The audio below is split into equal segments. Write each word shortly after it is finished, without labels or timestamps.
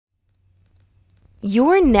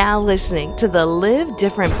You're now listening to the Live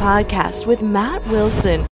Different podcast with Matt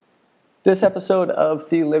Wilson. This episode of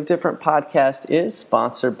the Live Different podcast is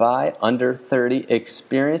sponsored by Under 30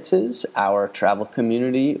 Experiences, our travel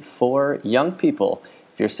community for young people.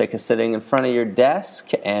 If you're sick of sitting in front of your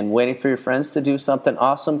desk and waiting for your friends to do something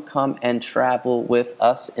awesome, come and travel with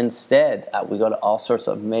us instead. We go to all sorts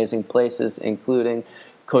of amazing places, including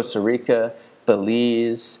Costa Rica,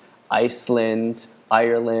 Belize, Iceland,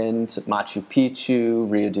 Ireland, Machu Picchu,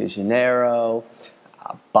 Rio de Janeiro,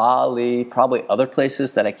 Bali, probably other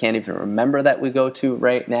places that I can't even remember that we go to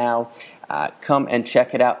right now. Come and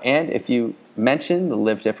check it out. And if you mention the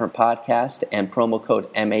Live Different podcast and promo code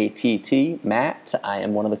MATT, Matt, I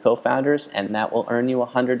am one of the co-founders, and that will earn you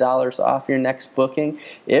 $100 off your next booking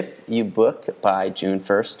if you book by June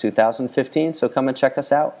 1st, 2015. So come and check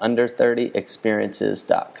us out,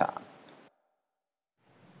 under30experiences.com.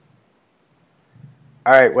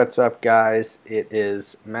 All right, what's up, guys? It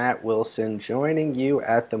is Matt Wilson joining you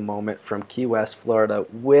at the moment from Key West, Florida,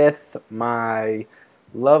 with my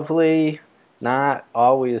lovely, not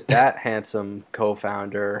always that handsome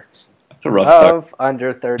co-founder of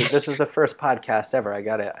Under 30. This is the first podcast ever. We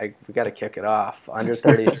gotta kick it off. Under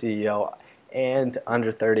 30 CEO and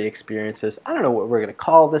Under 30 Experiences. I don't know what we're gonna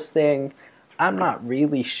call this thing. I'm not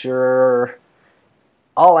really sure.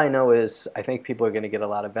 All I know is I think people are going to get a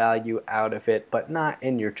lot of value out of it, but not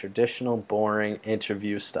in your traditional, boring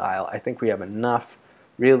interview style. I think we have enough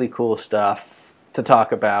really cool stuff to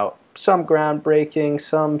talk about. Some groundbreaking,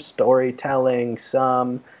 some storytelling,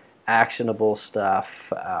 some actionable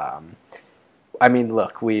stuff.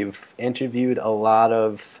 Look, we've interviewed a lot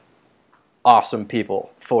of awesome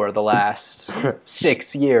people for the last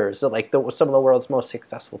 6 years, like some of the world's most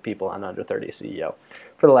successful people on Under 30 CEO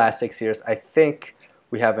for the last 6 years. I think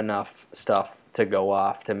we have enough stuff to go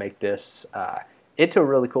off to make this into a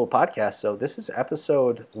really cool podcast. So this is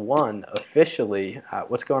episode 1 officially.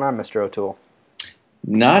 What's going on, Mr. O'Toole?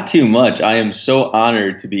 Not too much. I am so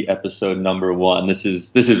honored to be episode number 1. This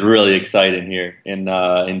is really exciting here in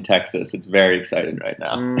Texas. It's very exciting right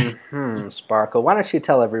now. Sparkle. Why don't you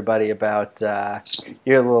tell everybody about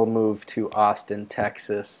your little move to Austin,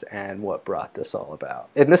 Texas, and what brought this all about?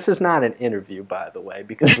 And this is not an interview, by the way,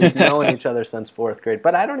 because we've known each other since 4th grade.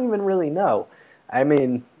 But I don't even really know. I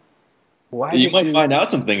mean, why? You might find out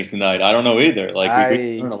some things tonight. I don't know either.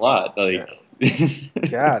 We learn a lot.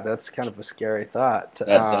 Yeah, that's kind of a scary thought.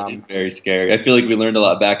 That is very scary. I feel like we learned a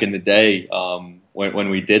lot back in the day when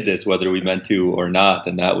we did this, whether we meant to or not,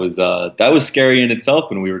 and that was scary in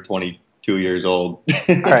itself when we were 22 years old.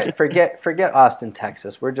 All right, forget Austin,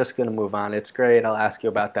 Texas. We're just going to move on. It's great. I'll ask you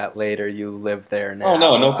about that later. You live there now. Oh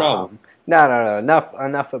no problem. No.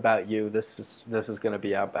 Enough about you. This is going to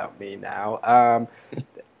be about me now.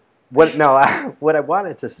 What I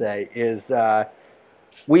wanted to say is.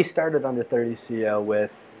 We started Under 30 CO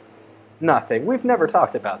with nothing. We've never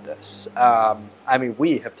talked about this.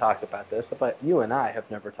 We have talked about this, but you and I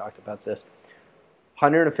have never talked about this.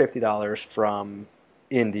 $150 from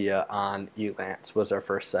India on Elance was our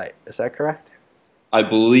first site. Is that correct? I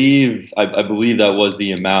believe that was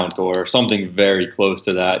the amount, or something very close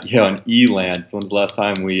to that. Yeah, on Elance. When's the last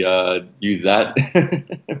time we used that?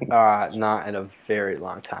 Not in a very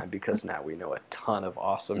long time, because now we know a ton of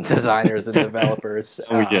awesome designers and developers.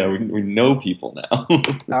 We know people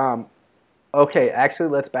now. Okay, actually,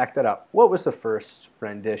 let's back that up. What was the first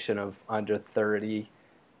rendition of Under 30?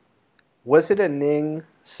 Was it a Ning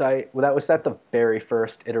site? Was that the very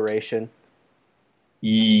first iteration?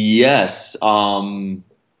 Yes. I'm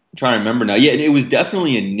trying to remember now. Yeah, it was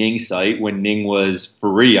definitely a Ning site when Ning was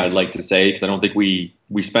free, I'd like to say, because I don't think we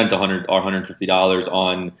spent $150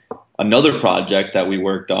 on another project that we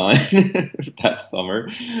worked on that summer.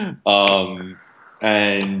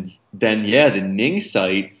 And then the Ning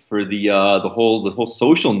site for the whole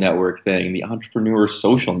social network thing, the Entrepreneur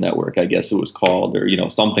Social Network, I guess it was called, or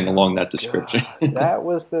something along that description. That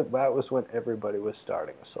was when everybody was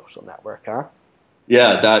starting a social network, huh?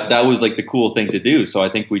 Yeah, that was like the cool thing to do. So I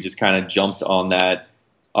think we just kind of jumped on that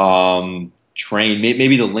train.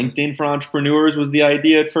 Maybe the LinkedIn for entrepreneurs was the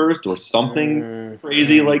idea at first, or something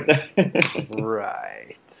crazy like that.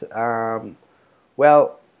 Right.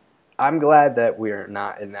 Well, I'm glad that we're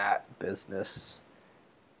not in that business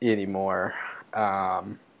anymore. Why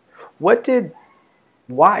didn't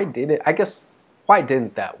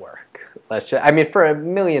that work? For a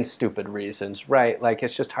million stupid reasons, right? Like,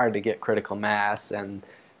 it's just hard to get critical mass and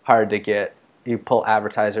hard to you pull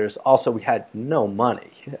advertisers. Also, we had no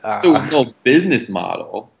money. There was no business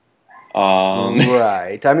model.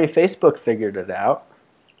 Right. Facebook figured it out.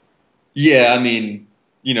 Yeah, they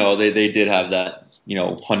did have that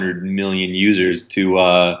 100 million users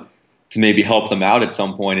to maybe help them out at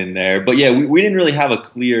some point in there. But yeah, we didn't really have a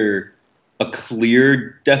clear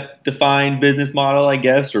defined business model, I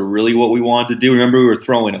guess, or really what we wanted to do. Remember, we were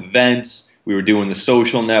throwing events, we were doing the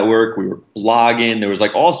social network, we were blogging. There was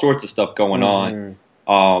like all sorts of stuff going on,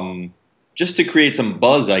 just to create some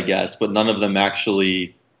buzz, I guess. But none of them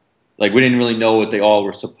actually, like, we didn't really know what they all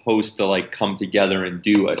were supposed to like come together and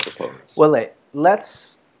do, I suppose. Well,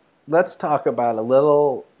 let's talk about a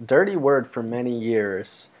little dirty word for many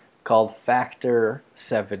years called Factor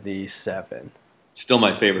 77. Still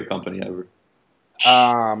my favorite company ever.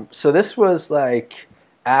 So this was like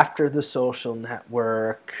after the social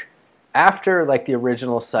network, after like the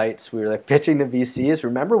original sites, we were like pitching to VCs.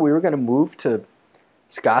 Remember, we were going to move to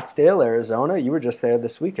Scottsdale, Arizona. You were just there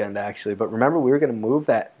this weekend, actually. But remember, we were going to move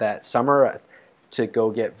that summer to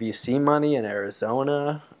go get VC money in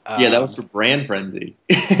Arizona. Yeah, that was for Brand Frenzy.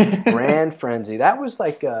 Brand Frenzy. That was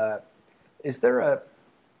like is there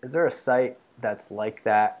a site that's like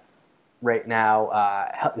that right now?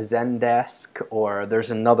 Zendesk, or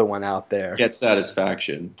there's another one out there. Get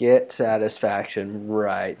Satisfaction. Get Satisfaction,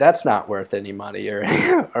 right. That's not worth any money or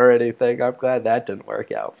anything. I'm glad that didn't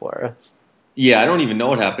work out for us. Yeah, I don't even know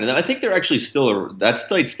what happened. And I think they're actually that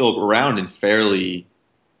site's still around and fairly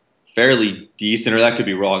decent, or that could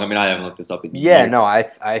be wrong. I mean, I haven't looked this up in years. Yeah, no,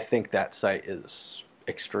 I think that site is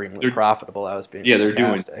extremely profitable. I was being they're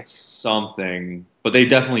sarcastic. doing something, but they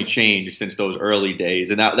definitely changed since those early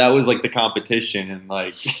days, and that was like the competition, and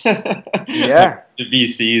like yeah, the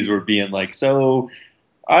VCs were being like, so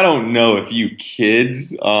I don't know if you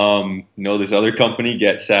kids know this other company,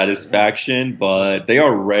 Get Satisfaction, but they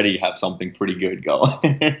already have something pretty good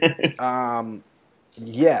going.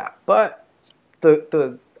 Yeah, but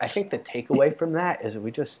the I think the takeaway from that is we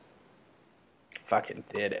just fucking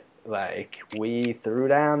did it. Like, we threw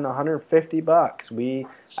down the $150.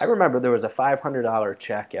 I remember there was a $500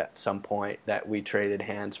 check at some point that we traded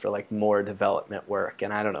hands for like more development work,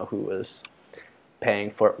 and I don't know who was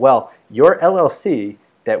paying for it. Well, your LLC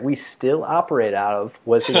that we still operate out of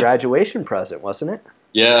was your graduation present, wasn't it?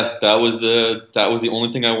 Yeah, that was the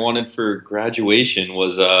only thing I wanted for graduation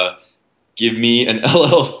was give me an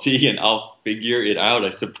LLC and I'll figure it out, I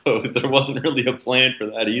suppose. There wasn't really a plan for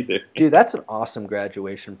that either. Dude, that's an awesome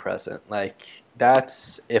graduation present. Like,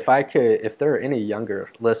 if there are any younger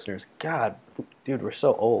listeners, God, dude, we're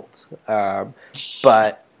so old.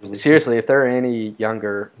 But seriously, if there are any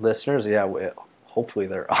younger listeners, yeah, hopefully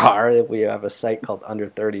there are. We have a site called Under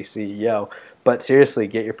 30 CEO. But seriously,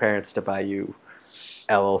 get your parents to buy you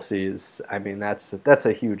LLCs. I mean, that's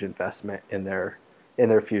a huge investment in their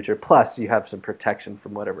future. Plus, you have some protection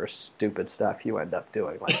from whatever stupid stuff you end up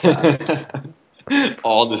doing like that.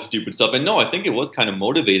 All the stupid stuff. And no, I think it was kind of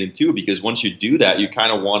motivated too, because once you do that, you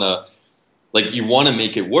kind of want to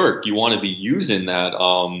make it work. You want to be using that,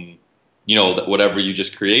 whatever you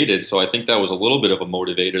just created. So I think that was a little bit of a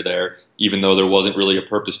motivator there, even though there wasn't really a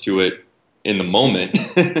purpose to it in the moment.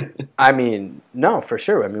 I mean, no, for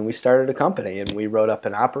sure. I mean, we started a company and we wrote up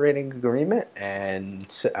an operating agreement, and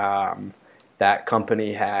that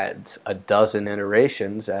company had a dozen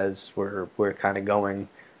iterations, as we're kind of going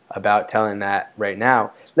about telling that right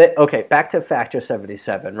now. Okay, back to Factor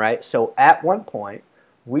 77, right? So at one point,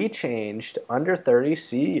 we changed Under 30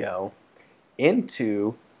 CEO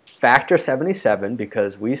into Factor 77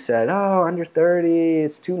 because we said, oh, Under 30,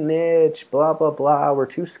 it's too niche, blah, blah, blah, we're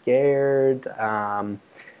too scared.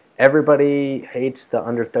 Everybody hates the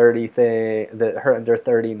Under 30 thing, her Under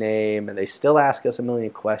 30 name, and they still ask us a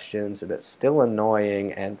million questions, and it's still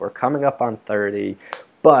annoying, and we're coming up on 30.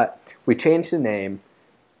 But we changed the name.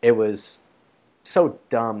 It was so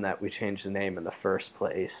dumb that we changed the name in the first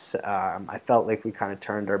place. I felt like we kind of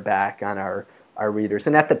turned our back on our readers.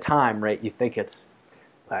 And at the time, right, you think it's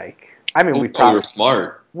like, I mean, we were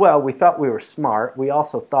smart. Well, we thought we were smart. We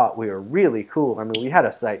also thought we were really cool. I mean, we had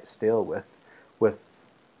a site still with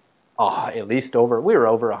at least we were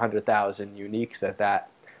over 100,000 uniques at that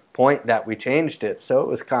point that we changed it. So it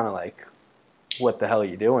was kind of like, what the hell are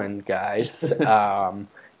you doing, guys?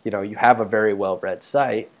 You have a very well-read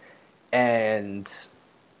site.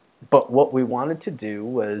 But what we wanted to do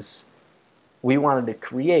was we wanted to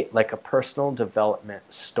create like a personal development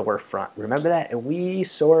storefront. Remember that? And we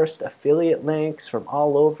sourced affiliate links from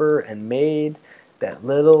all over and made that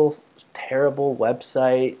little terrible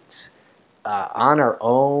website on our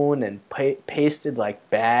own, and pasted like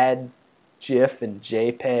bad GIF and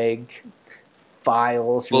JPEG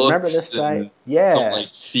files. You remember this site? Yeah. Some like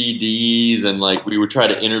CDs, and like we would try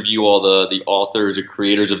to interview all the authors or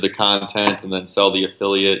creators of the content and then sell the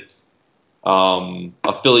affiliate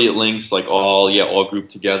links, like all grouped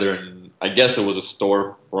together. And I guess it was a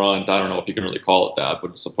storefront. I don't know if you can really call it that,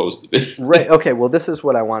 but it's supposed to be. Right. Okay. Well, this is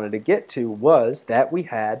what I wanted to get to was that we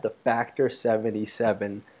had the Factor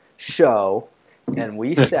 77 show, and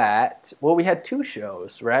we sat. Well, we had two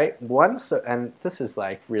shows, right? One, and this is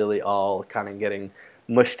like really all kind of getting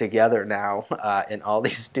mushed together now in all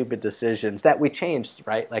these stupid decisions that we changed,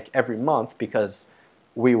 right? Like every month because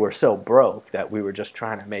we were so broke that we were just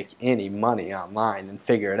trying to make any money online and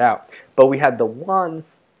figure it out. But we had the one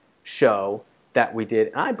show that we did,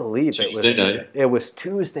 and I believe Tuesday night. It was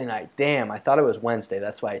Tuesday night. Damn, I thought it was Wednesday.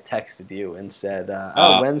 That's why I texted you and said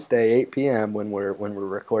Wednesday, 8 p.m. when we're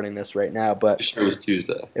recording this right now. But Sure, it was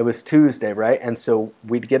Tuesday. It was Tuesday, right? And so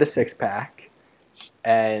we'd get a 6-pack,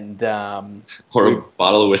 and Or a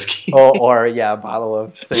bottle of whiskey. or a bottle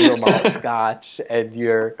of single malt scotch. And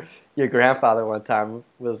your grandfather one time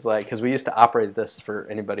was like, because we used to operate this, for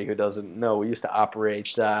anybody who doesn't know, we used to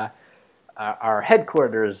operate. Our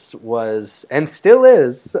headquarters was, and still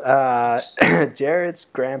is, Jared's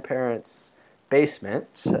grandparents' basement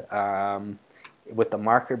with the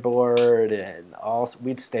marker board, and all.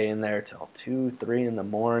 We'd stay in there till 2, 3 in the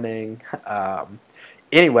morning.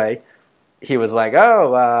 Anyway, he was like,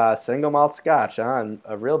 "Oh, single malt scotch, huh?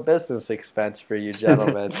 A real business expense for you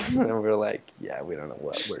gentlemen." And we're like, "Yeah, we don't know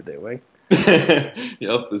what we're doing."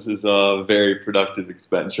 Yep, this is a very productive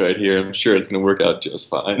expense right here. I'm sure it's going to work out just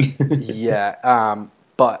fine. Yeah,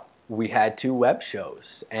 but we had 2 web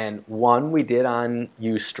shows, and one we did on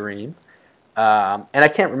Ustream, and I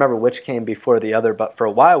can't remember which came before the other, but for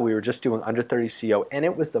a while we were just doing Under 30 CO, and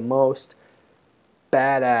it was the most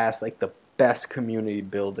badass, like the best community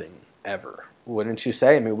building ever. Wouldn't you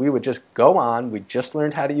say? I mean, we would just go on. We just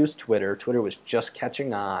learned how to use Twitter. Twitter was just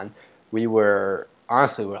catching on.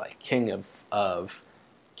 Honestly, we're like king of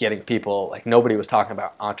getting people, like nobody was talking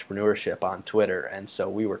about entrepreneurship on Twitter, and so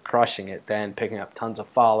we were crushing it then, picking up tons of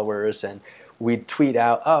followers, and we'd tweet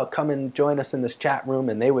out, "Oh, come and join us in this chat room,"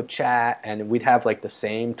 and they would chat, and we'd have like the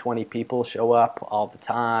same 20 people show up all the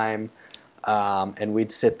time, and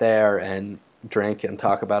we'd sit there and drink and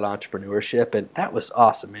talk about entrepreneurship, and that was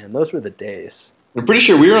awesome, man. Those were the days. I'm pretty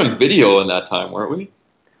sure we were on video in that time, weren't we?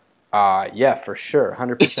 Yeah, for sure,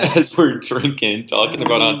 100%. As we're drinking, talking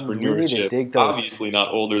about We need to entrepreneurship. dig those. Obviously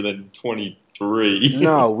not older than 23.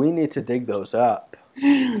 No, we need to dig those up.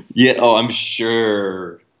 Yeah, oh, I'm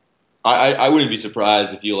sure. I wouldn't be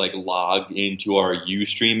surprised if you like logged into our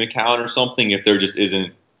Ustream account or something if there just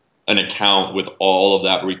isn't an account with all of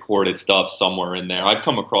that recorded stuff somewhere in there. I've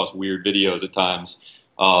come across weird videos at times.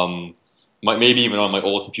 Maybe even on my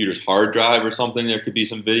old computer's hard drive or something, there could be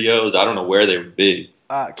some videos. I don't know where they would be.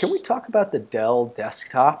 Can we talk about the Dell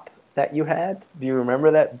desktop that you had? Do you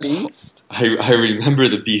remember that beast? I remember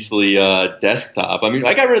the beastly desktop. I mean,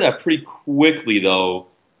 I got rid of that pretty quickly, though,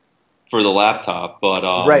 for the laptop. But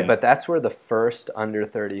right, but that's where the first Under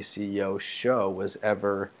 30 CEO show was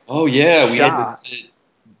ever yeah, shot.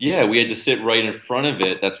 we had to sit right in front of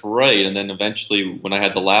it. That's right. And then eventually, when I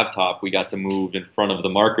had the laptop, we got to move in front of the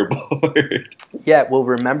marker board. Yeah, well,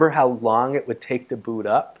 remember how long it would take to boot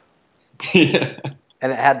up? Yeah.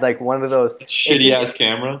 And it had like one of those shitty-ass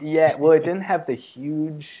camera? Yeah, well, it didn't have the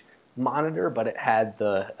huge monitor, but it had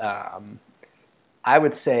the, I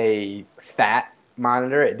would say, fat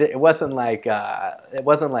monitor. It wasn't like,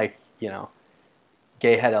 you know,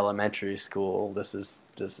 Gayhead Elementary School. This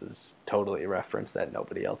is totally a reference that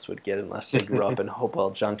nobody else would get unless they grew up in Hopewell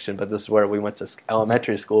Junction, but this is where we went to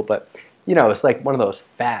elementary school. But, you know, it's like one of those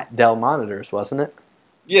fat Dell monitors, wasn't it?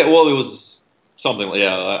 Yeah, well, it was something like,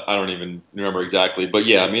 I don't even remember exactly. But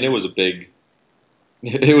yeah, I mean, it was a big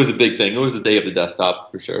thing. It was the day of the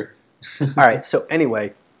desktop for sure. All right, so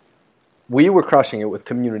anyway, we were crushing it with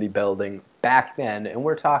community building back then, and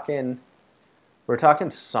we're talking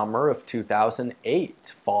summer of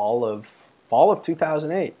 2008, fall of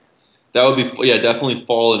 2008. That would be, yeah, definitely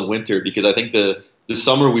fall and winter, because I think the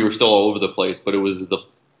summer we were still all over the place, but it was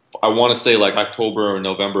I want to say like October or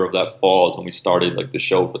November of that fall is when we started like the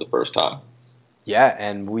show for the first time. Yeah,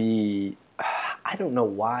 and I don't know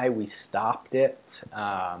why we stopped it.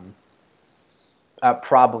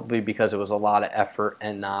 Probably because it was a lot of effort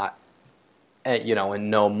and not, and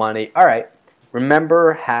no money. All right,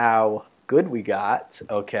 remember how good we got?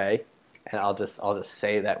 Okay, and I'll just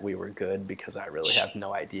say that we were good because I really have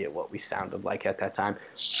no idea what we sounded like at that time.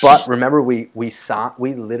 But remember, we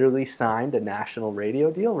literally signed a national radio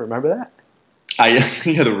deal. Remember that?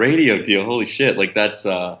 The radio deal. Holy shit! Like that's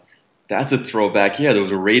a throwback. Yeah, there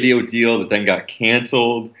was a radio deal that then got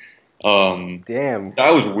canceled. Damn.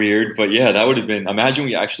 That was weird, but yeah, that would have been. Imagine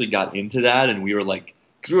we actually got into that, and we were like,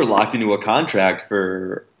 because we were locked into a contract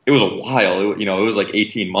for. It was a while. It was like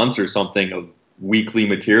 18 months or something of weekly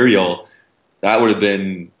material. that would have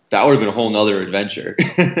been a whole nother adventure.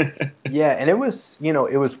 Yeah, and it was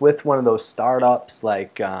with one of those startups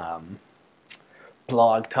like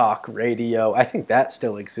Blog Talk Radio. I think that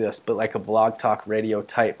still exists, but like a Blog Talk Radio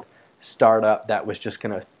type startup that was just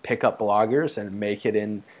going to pick up bloggers and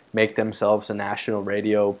make themselves a national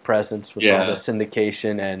radio presence with all the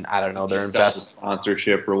syndication and I don't know, their investment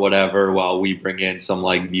sponsorship or whatever, while we bring in some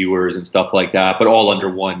like viewers and stuff like that, but all under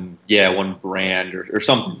one brand or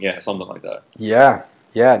something. Yeah, something like that. Yeah.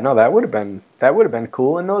 Yeah, no, that would have been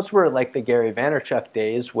cool. And those were like the Gary Vaynerchuk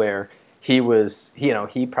days where he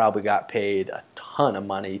probably got paid a ton of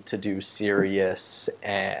money to do Sirius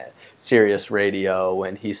radio,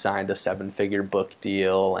 and he signed a 7-figure book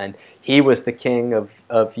deal, and he was the king of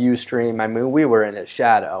Ustream. I mean, we were in his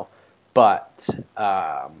shadow, but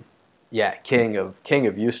king of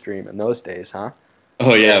Ustream in those days, huh?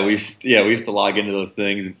 Oh yeah, we used to log into those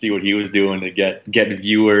things and see what he was doing to get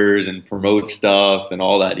viewers and promote stuff and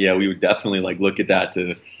all that. Yeah, we would definitely like look at that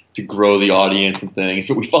to grow the audience and things.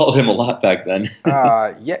 So we followed him a lot back then.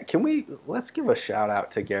 Let's give a shout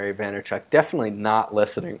out to Gary Vaynerchuk. Definitely not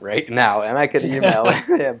listening right now, and I could email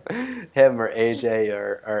him or AJ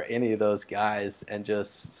or any of those guys, and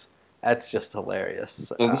that's just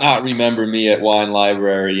hilarious. Does not remember me at Wine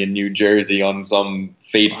Library in New Jersey on some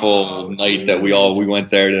fateful night that we went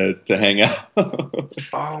there to hang out.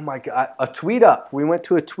 Oh my God, a tweet up. We went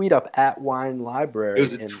to a tweet up at Wine Library. It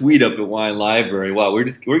was a tweet up at Wine Library. Wow, we're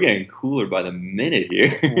getting cooler by the minute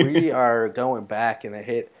here. We are going back, and they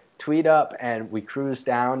hit tweet up, and we cruised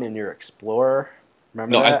down in your Explorer.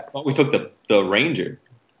 Remember that? I thought we took the Ranger.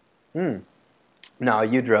 No,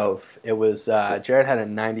 you drove. It was Jared had a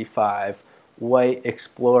 95 white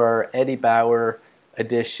Explorer, Eddie Bauer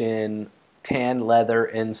edition, tan leather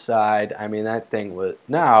inside. I mean, that thing was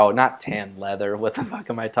not tan leather. What the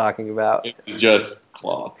fuck am I talking about? It was just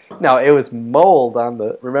cloth. No, it was mold on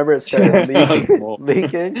the. Remember, it started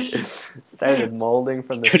leaking. Started molding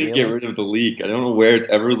from the Couldn't get rid of the leak. I don't know where it's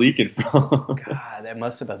ever leaking from. God, that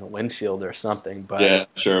must have been the windshield or something. But yeah,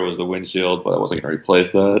 sure it was the windshield, but I wasn't going to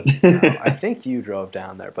replace that. No, I think you drove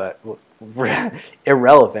down there, but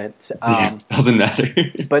irrelevant. Doesn't matter.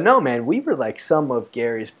 But no, man, we were like some of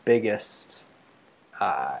Gary's biggest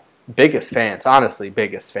fans. Honestly,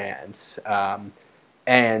 biggest fans.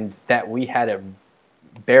 And that we had a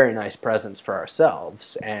very nice presence for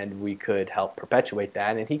ourselves, and we could help perpetuate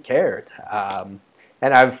that, and he cared. And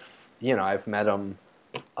I've met him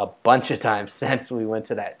a bunch of times since we went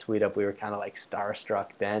to that tweet up. We were kind of like starstruck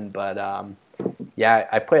then, but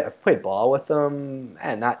I've played ball with him,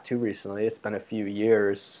 and not too recently. It's been a few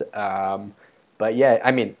years, but yeah,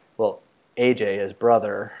 I mean, well, AJ, his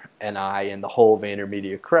brother, and I, and the whole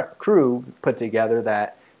VaynerMedia crew put together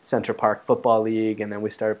that Central Park Football League, and then we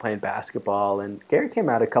started playing basketball. And Gary came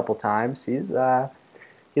out a couple times. He was a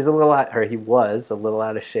little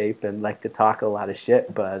out of shape and liked to talk a lot of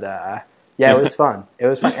shit, but it was fun. It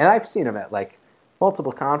was fun, and I've seen him at like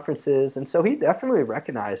multiple conferences, and so he definitely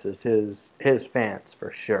recognizes his fans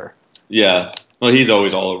for sure. Yeah, well, he's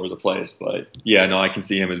always all over the place, but yeah, no, I can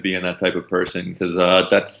see him as being that type of person because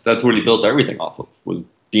that's what he built everything off of, was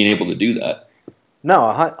being able to do that.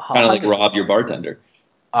 No, kind of like Rob, your bartender.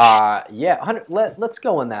 Let's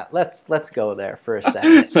go on that. Let's go there for a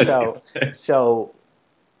second. So,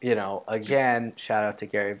 again, shout out to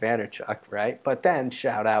Gary Vaynerchuk, right? But then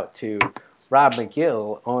shout out to Rob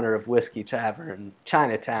McGill, owner of Whiskey Tavern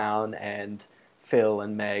Chinatown, and Phil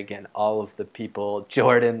and Meg and all of the people,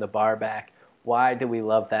 Jordan, the barback. Why do we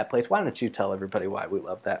love that place? Why don't you tell everybody why we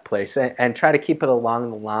love that place, and try to keep it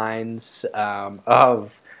along the lines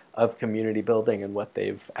of community building and what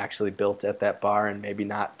they've actually built at that bar, and maybe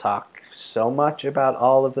not talk so much about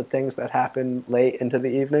all of the things that happen late into the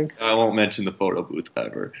evenings? I won't mention the photo booth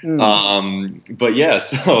ever. But yeah,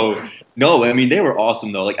 so no, I mean, they were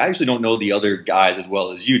awesome though. Like, I actually don't know the other guys as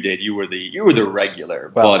well as you did. You were the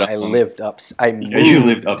regular. Well, but I lived up. You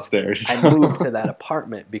lived upstairs. I moved to that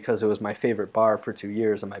apartment because it was my favorite bar for 2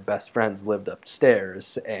 years, and my best friends lived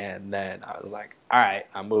upstairs. And then I was like, all right,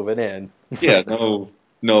 I'm moving in. Yeah,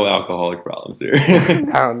 no alcoholic problems here.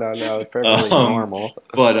 No, perfectly normal.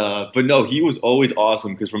 But no, he was always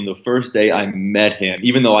awesome because from the first day I met him,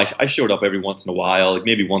 even though I showed up every once in a while, like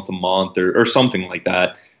maybe once a month or something like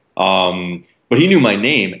that, but he knew my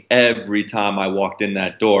name every time I walked in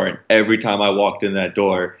that door, and every time I walked in that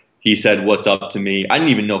door, he said, "What's up?" to me. I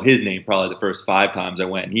didn't even know his name probably the first 5 times I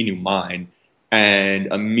went, and he knew mine. And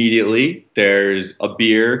immediately there's a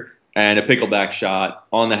beer and a pickleback shot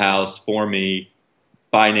on the house for me.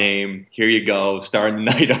 By name, here you go, starting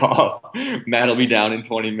the night off. Matt will be down in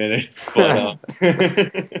 20 minutes. But,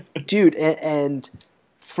 Dude, and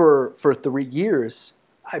for 3 years,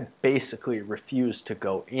 I basically refused to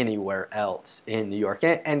go anywhere else in New York.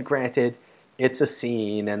 And granted, it's a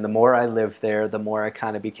scene, and the more I lived there, the more I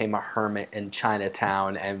kind of became a hermit in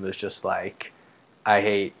Chinatown and was just like, I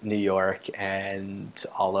hate New York and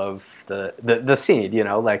all of the scene,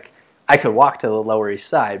 like I could walk to the Lower East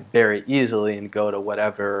Side very easily and go to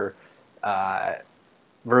whatever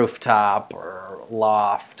rooftop or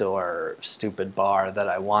loft or stupid bar that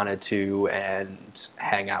I wanted to and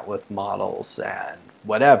hang out with models and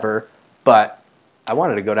whatever, but I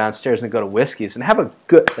wanted to go downstairs and go to Whiskey's and have a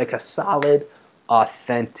good, like a solid,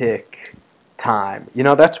 authentic time.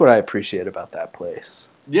 That's what I appreciate about that place.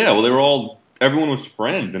 Yeah, well, everyone was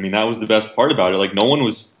friends. I mean, that was the best part about it. Like, no one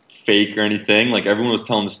was fake or anything. Like, everyone was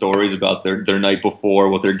telling stories about their night before,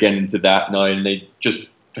 what they're getting into that night, and they just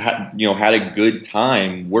had a good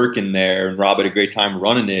time working there, and Rob had a great time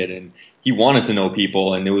running it, and he wanted to know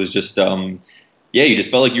people, and it was just, you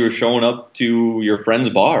just felt like you were showing up to your friend's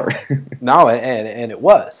bar. No, and it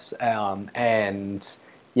was, and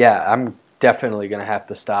yeah, I'm definitely gonna have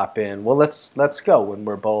to stop in. Well, let's go when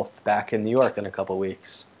we're both back in New York in a couple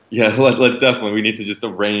weeks. Yeah, let's definitely. We need to just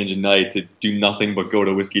arrange a night to do nothing but go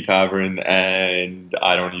to Whiskey Tavern and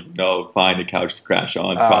I don't even know, find a couch to crash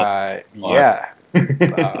on. Yeah,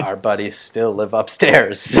 our buddies still live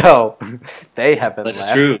upstairs, so they haven't left.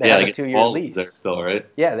 That's true. They have a 2-year lease. There still, right?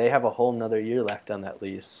 Yeah, they have a whole another year left on that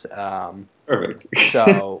lease. Perfect.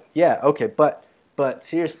 So yeah, okay, but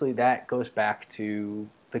seriously, that goes back to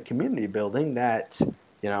the community building. That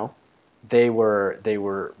they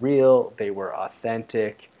were real, they were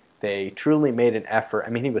authentic. They truly made an effort.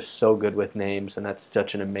 I mean, he was so good with names, and that's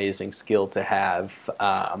such an amazing skill to have.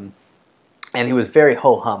 And he was very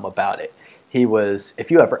ho-hum about it. He was,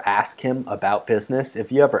 if you ever ask him about business,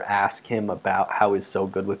 if you ever ask him about how he's so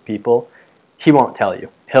good with people, he won't tell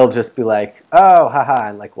you. He'll just be like, oh, haha,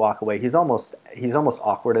 and like walk away. He's almost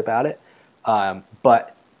awkward about it.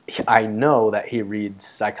 But I know that he reads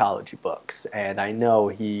psychology books, and I know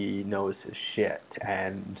he knows his shit,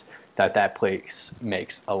 and that place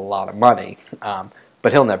makes a lot of money,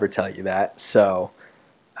 but he'll never tell you that. So,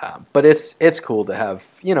 but it's cool to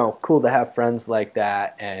have friends like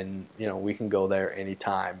that, and we can go there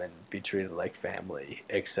anytime and be treated like family,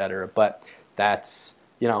 etc. But that's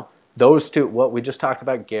those two. What we just talked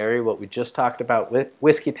about, Gary. What we just talked about with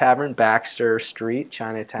Whiskey Tavern, Baxter Street,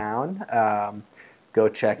 Chinatown. Go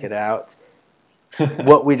check it out.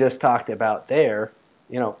 What we just talked about there,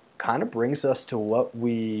 kind of brings us to what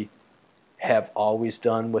we have always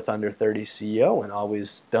done with Under 30 CEO and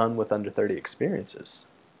always done with Under 30 Experiences.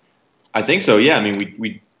 I think so. Yeah. I mean,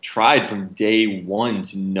 we tried from day one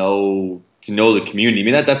to know the community. I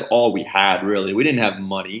mean, that's all we had really. We didn't have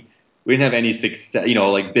money. We didn't have any success,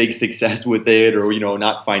 like big success with it, or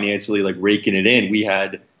not financially like raking it in.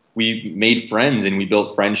 We made friends and we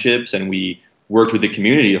built friendships, and we worked with the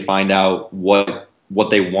community to find out what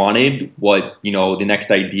they wanted, what the next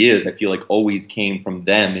ideas, I feel like always came from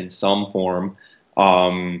them in some form.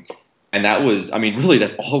 And that was, I mean, really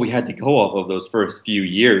that's all we had to go off of those first few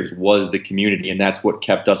years was the community. And that's what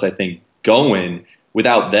kept us, I think, going.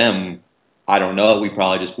 Without them, I don't know, we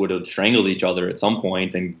probably just would have strangled each other at some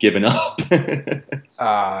point and given up.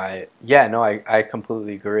 Yeah, no, I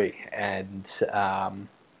completely agree. And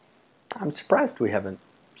I'm surprised we haven't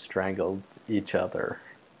strangled each other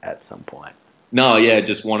at some point. No, yeah,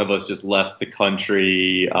 just one of us just left the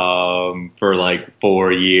country for like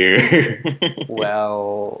 4 years.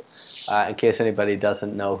 Well, in case anybody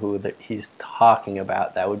doesn't know who he's talking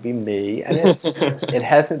about, that would be me. And it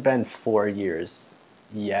hasn't been 4 years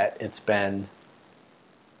yet. It's been,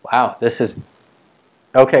 wow, this is,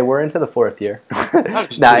 okay, we're into the 4th year.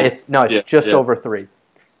 It's just over 3.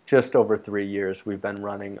 Just over 3 years we've been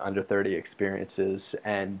running Under 30 Experiences.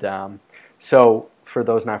 And so for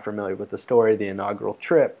those not familiar with the story, the inaugural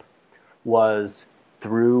trip was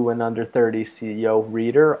through an Under 30 CEO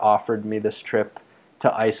reader offered me this trip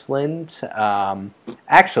to Iceland.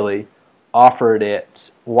 Actually offered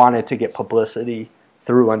it, wanted to get publicity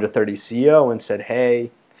through Under 30 CEO and said,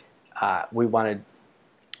 hey, we want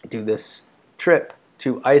to do this trip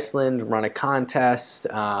to Iceland, run a contest.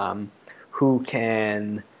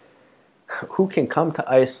 Who can come to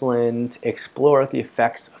Iceland, explore the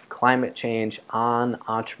effects of climate change on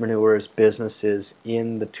entrepreneurs, businesses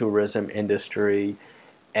in the tourism industry,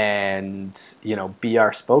 and be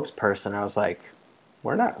our spokesperson. I was like,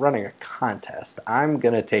 we're not running a contest. I'm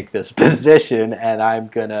gonna take this position and I'm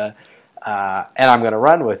gonna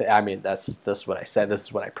run with it. I mean, that's what I said. This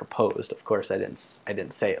is what I proposed. Of course, I didn't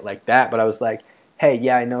say it like that, but I was like, hey,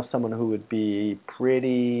 yeah, I know someone who would be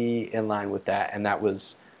pretty in line with that, and that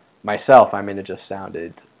was myself, I mean, it just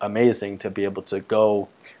sounded amazing to be able to go.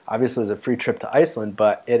 Obviously, it was a free trip to Iceland,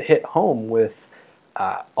 but it hit home with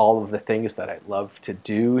all of the things that I love to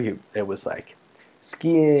do. It was like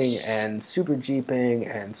skiing and super jeeping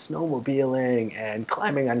and snowmobiling and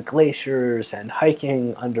climbing on glaciers and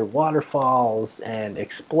hiking under waterfalls and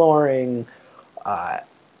exploring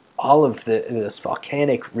all of this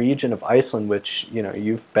volcanic region of Iceland, which, you know,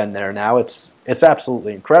 you've been there now. It's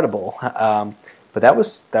absolutely incredible. But that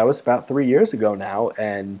was about 3 years ago now,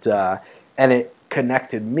 and it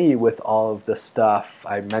connected me with all of the stuff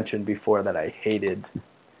I mentioned before that I hated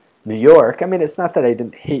New York. I mean, it's not that I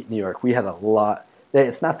didn't hate New York. We had a lot.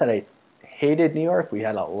 It's not that I hated New York. We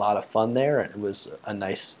had a lot of fun there, and it was a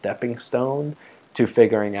nice stepping stone to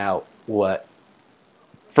figuring out what,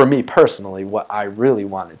 for me personally, what I really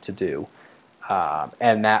wanted to do.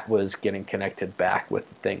 And that was getting connected back with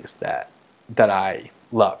things that I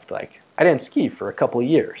loved. Like, I didn't ski for a couple of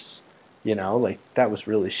years, you know, like that was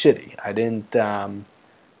really shitty. I didn't, you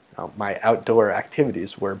know, my outdoor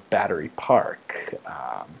activities were Battery Park.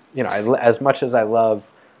 You know, as much as I love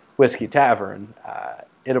Whiskey Tavern,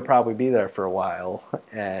 it'll probably be there for a while.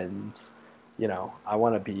 And, you know, I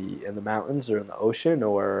want to be in the mountains or in the ocean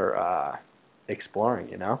or exploring,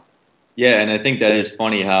 you know? Yeah, and I think that is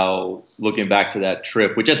funny how, looking back to that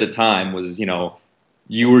trip, which at the time was, you know,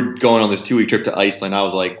 you were going on this 2-week trip to Iceland. I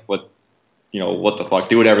was like, what the fuck?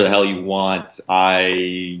 Do whatever the hell you want.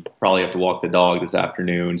 I probably have to walk the dog this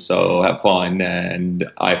afternoon, so have fun, and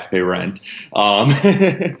I have to pay rent.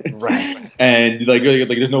 Right. And like,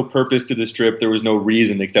 there's no purpose to this trip. There was no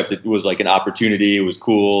reason except it was like an opportunity. It was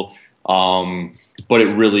cool. But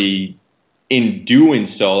it really, in doing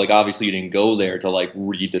so, like obviously you didn't go there to like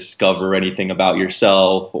rediscover anything about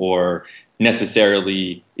yourself or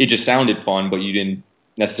necessarily, it just sounded fun, but you didn't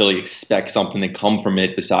necessarily expect something to come from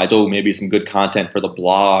it besides, oh, maybe some good content for the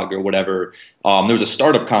blog or whatever. There was a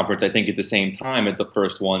startup conference, I think, at the same time at the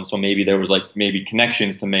first one. So maybe there was like maybe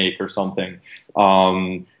connections to make or something.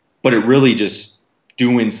 But it really just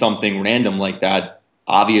doing something random like that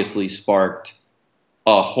obviously sparked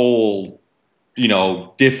a whole, you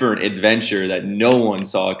know, different adventure that no one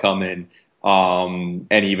saw coming.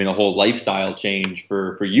 And even a whole lifestyle change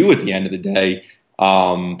for you at the end of the day,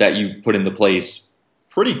 that you put into place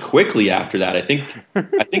pretty quickly after that. I think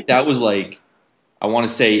that was like, I want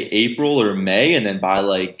to say April or May, and then by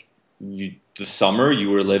like the summer you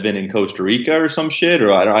were living in Costa Rica or some shit,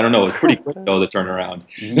 or I don't know. It's pretty quick though, the turnaround.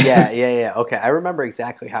 Yeah. Okay, I remember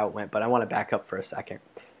exactly how it went, but I want to back up for a second.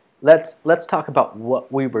 Let's talk about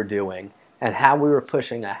what we were doing and how we were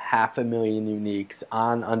pushing 500,000 uniques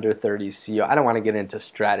on Under 30 SEO. I don't want to get into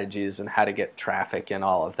strategies and how to get traffic and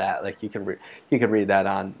all of that. Like you can read that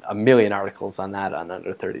on a million articles on that on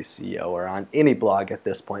Under 30 SEO or on any blog at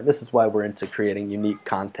this point. This is why we're into creating unique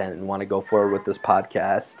content and want to go forward with this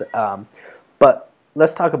podcast. But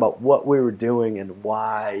let's talk about what we were doing and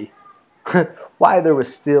why there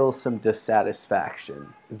was still some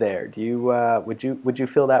dissatisfaction there. Do you would you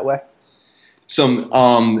feel that way?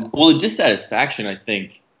 Well, the dissatisfaction, I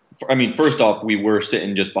think, first off, we were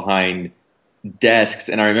sitting just behind desks,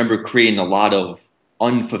 and I remember creating a lot of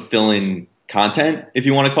unfulfilling content, if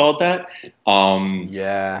you want to call it that.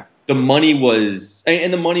 Yeah. The money was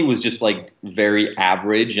just like very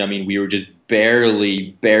average. I mean, we were just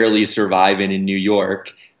barely surviving in New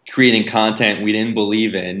York, creating content we didn't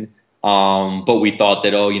believe in. But we thought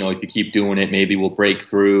that, oh, you know, if you keep doing it, maybe we'll break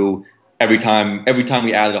through. Every time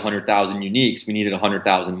we added 100,000 uniques, we needed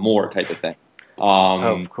 100,000 more type of thing.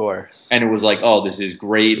 Of course. And it was like, oh, this is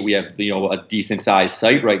great. We have, you know, a decent sized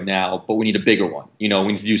site right now, but we need a bigger one. You know,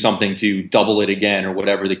 we need to do something to double it again or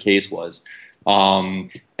whatever the case was.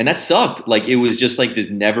 And that sucked. Like it was just like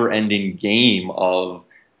this never ending game of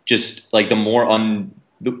just like the more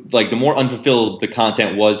unfulfilled the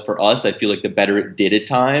content was for us, I feel like the better it did at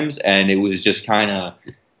times. And it was just kind of,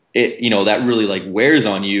 you know, that really like wears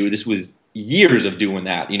on you. This was years of doing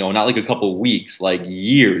that, you know, not like a couple of weeks, like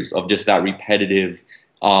years of just that repetitive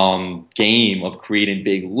game of creating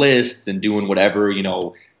big lists and doing whatever, you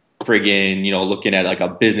know, friggin', you know, looking at like a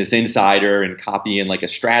Business Insider and copying like a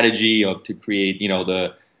strategy to create, you know,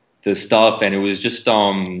 the stuff. And it was just,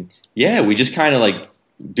 we just kind of like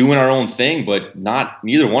doing our own thing, but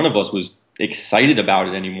neither one of us was excited about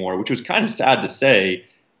it anymore, which was kind of sad to say.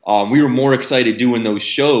 We were more excited doing those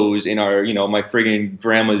shows in our, you know, my friggin'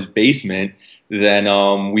 grandma's basement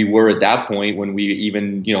than we were at that point when we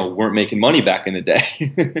even, you know, weren't making money back in the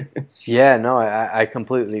day. Yeah, no, I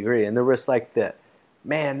completely agree. And there was like there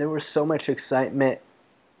was so much excitement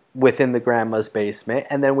within the grandma's basement.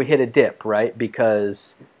 And then we hit a dip, right?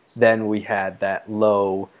 Because then we had that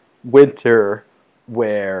low winter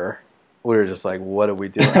where we were just like, what do we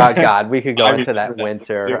do? Oh God, we could go into that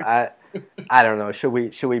winter. I don't know. Should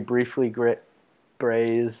we briefly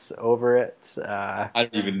graze over it? I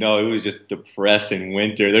don't even know. It was just depressing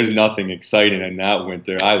winter. There's nothing exciting in that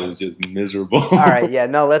winter. I was just miserable. All right, yeah,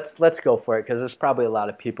 no, let's go for it because there's probably a lot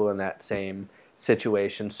of people in that same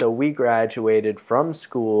situation. So we graduated from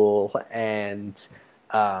school, and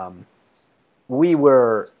we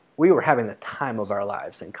were having the time of our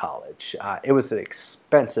lives in college. It was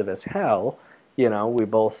expensive as hell. You know, we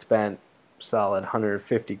both spent solid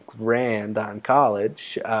 150 grand on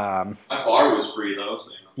college. My bar was free though. So,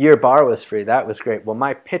 you know. Your bar was free. That was great. Well,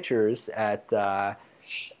 my pictures at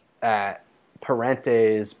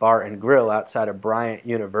Parente's Bar and Grill outside of Bryant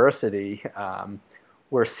University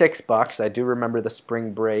were $6. I do remember the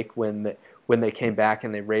spring break when they came back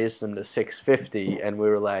and they raised them to $6.50, and we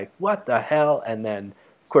were like, "What the hell?" And then,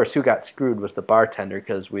 of course, who got screwed was the bartender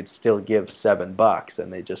because we'd still give $7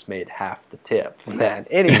 and they just made half the tip. Then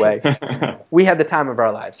anyway, we had the time of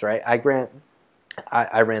our lives, right? I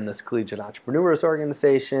ran this collegiate entrepreneurs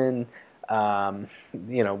organization. You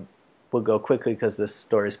know, we'll go quickly because this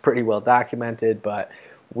story is pretty well documented, but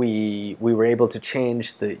we were able to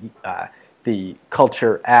change the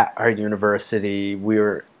culture at our university. We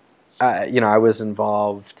were, I was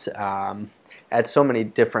involved at so many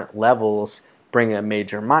different levels, bringing a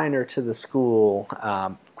major minor to the school,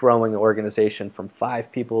 growing the organization from 5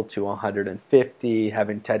 people to 150,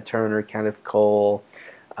 having Ted Turner, Kenneth Cole,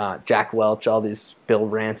 Jack Welch, Bill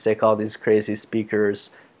Rancic, all these crazy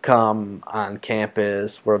speakers come on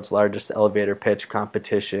campus, world's largest elevator pitch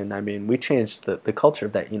competition. I mean, we changed the culture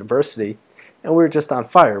of that university, and we were just on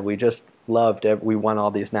fire. We just loved it. We won all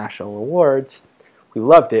these national awards. We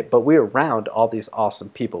loved it, but we were around all these awesome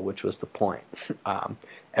people, which was the point.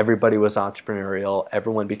 Everybody was entrepreneurial.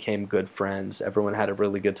 Everyone became good friends. Everyone had a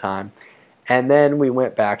really good time. And then we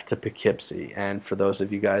went back to Poughkeepsie. And for those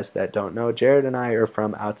of you guys that don't know, Jared and I are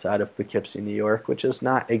from outside of Poughkeepsie, New York, which is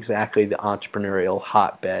not exactly the entrepreneurial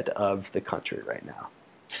hotbed of the country right now.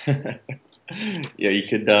 Yeah, you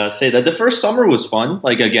could say that. The first summer was fun.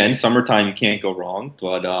 Like, again, summertime, you can't go wrong.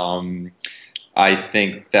 But I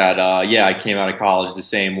think that, I came out of college the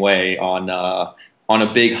same way on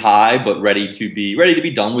a big high, but ready to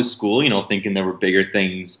be done with school, thinking there were bigger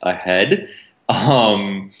things ahead.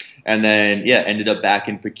 And then, ended up back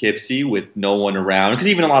in Poughkeepsie with no one around. Because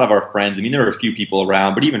even a lot of our friends, I mean, there were a few people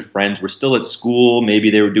around, but even friends were still at school. Maybe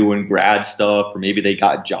they were doing grad stuff, or maybe they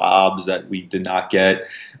got jobs that we did not get.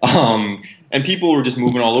 And people were just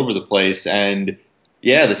moving all over the place. And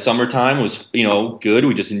the summertime was, good.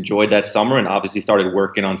 We just enjoyed that summer and obviously started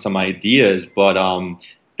working on some ideas. But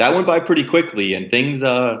that went by pretty quickly, and things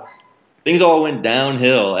all went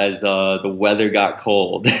downhill as the weather got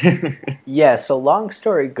cold. Yeah, so long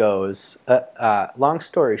story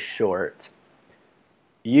short,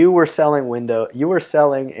 you were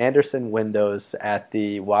selling Andersen windows at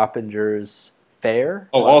the Wappingers Fair?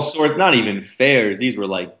 Oh, all sorts, not even fairs. These were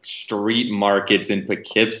like street markets in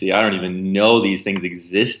Poughkeepsie. I don't even know these things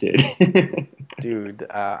existed. Dude,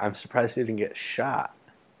 I'm surprised you didn't get shot.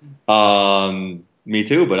 Me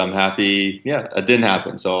too, but I'm happy. Yeah, it didn't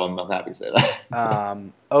happen, so I'm happy to say that.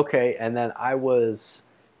 Okay, and then I was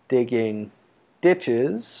digging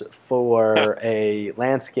ditches for a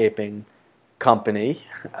landscaping company,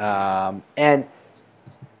 and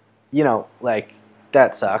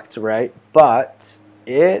that sucked, right? But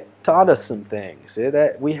it taught us some things.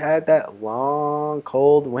 We had that long,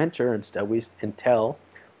 cold winter until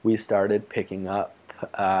we started picking up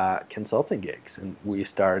consulting gigs, and we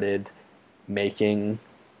started making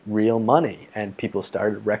real money, and people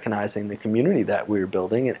started recognizing the community that we were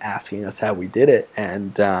building and asking us how we did it,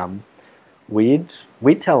 and we'd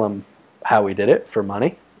tell them how we did it for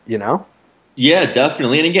money, Yeah,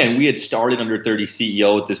 definitely. And again, we had started Under 30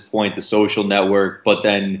 CEO at this point, the social network, but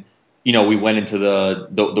then we went into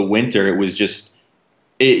the winter. It was just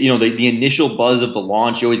the initial buzz of the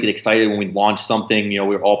launch. You always get excited when we launch something. We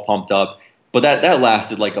were all pumped up, but that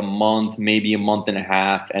lasted like a month, maybe a month and a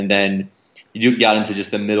half, and then you got into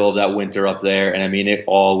just the middle of that winter up there, and I mean, it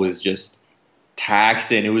all was just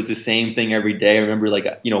taxing. It was the same thing every day. I remember,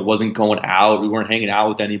 wasn't going out. We weren't hanging out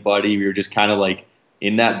with anybody. We were just kind of like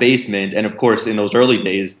in that basement. And of course, in those early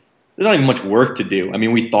days, there's not even much work to do. I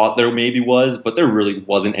mean, we thought there maybe was, but there really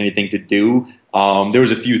wasn't anything to do. There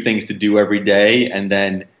was a few things to do every day, and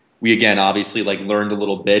then we again obviously learned a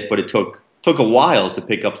little bit, but it took a while to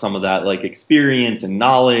pick up some of that experience and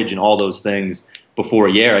knowledge and all those things. Before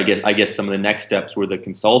I guess some of the next steps were the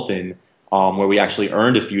consulting, where we actually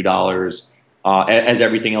earned a few dollars. as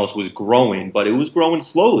everything else was growing, but it was growing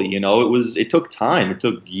slowly. It took time. It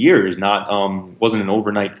took years. Not wasn't an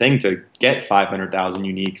overnight thing to get 500,000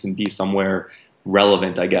 uniques and be somewhere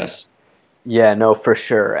relevant, I guess. Yeah, no, for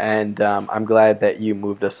sure. And I'm glad that you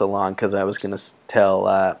moved us along because I was going to tell,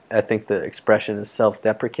 I think the expression is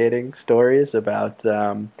self-deprecating stories about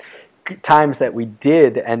times that we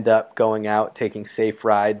did end up going out, taking Safe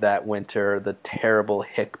Ride that winter, the terrible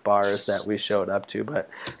hick bars that we showed up to. But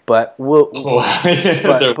There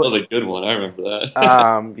was a good one. I remember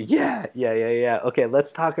that. Yeah. Okay,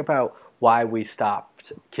 let's talk about why we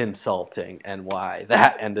stopped consulting and why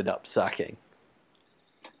that ended up sucking.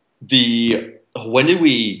 When did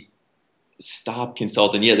we stop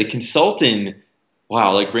consulting? Yeah, the consulting.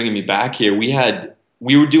 Wow, like bringing me back here.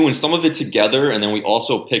 We were doing some of it together, and then we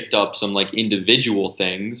also picked up some like individual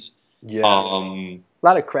things. Yeah, a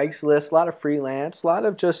lot of Craigslist, a lot of freelance, a lot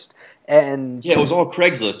of just yeah, it was all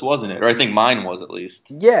Craigslist, wasn't it? Or I think mine was at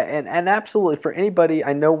least. Yeah, and absolutely for anybody.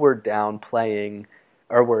 I know we're downplaying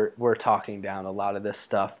or we're talking down a lot of this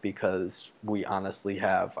stuff because we honestly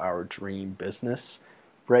have our dream business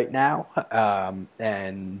right now,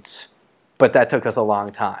 but that took us a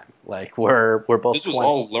long time. Like we're both. This was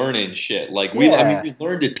all learning shit. Like we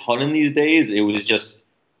learned a ton in these days. It was just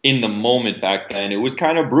in the moment back then. It was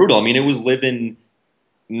kind of brutal. I mean, it was living.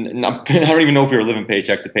 I don't even know if we were living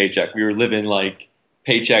paycheck to paycheck. We were living like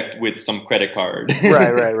paycheck with some credit card.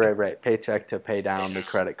 Right. Paycheck to pay down the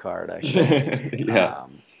credit card. I think. Yeah.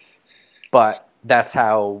 But that's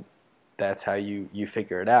how you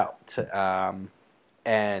figure it out.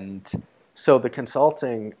 And so the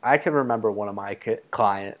consulting, I can remember one of my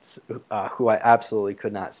clients who I absolutely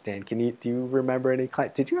could not stand. Do you remember any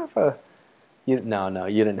client? Did you have no,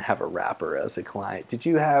 you didn't have a rapper as a client. Did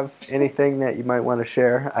you have anything that you might want to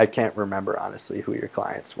share? I can't remember honestly who your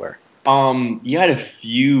clients were. You had a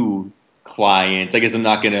few clients. I guess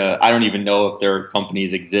I don't even know if their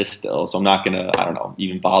companies exist still, so I'm not gonna, I don't know,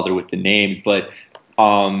 even bother with the names. But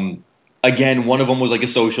again, one of them was like a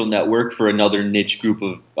social network for another niche group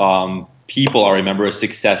of people. I remember a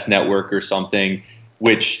success network or something,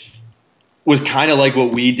 which was kind of like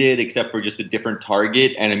what we did, except for just a different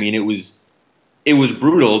target. And I mean, it was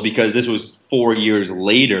brutal because this was 4 years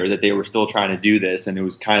later that they were still trying to do this, and it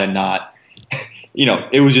was kind of not,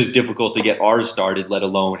 it was just difficult to get ours started, let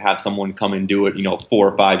alone have someone come and do it, 4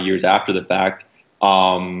 or 5 years after the fact.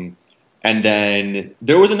 And then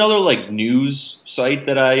there was another like news site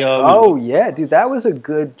that I. Yeah, dude, that was a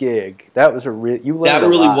good gig. That was you learned that a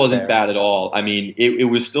really lot wasn't there. bad at all. I mean, it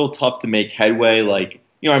was still tough to make headway. Like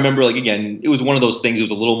I remember like again, it was one of those things. It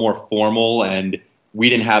was a little more formal, and we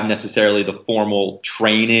didn't have necessarily the formal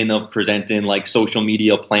training of presenting like social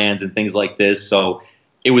media plans and things like this. So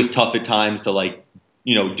it was tough at times to like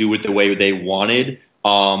do it the way they wanted.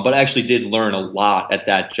 But I actually did learn a lot at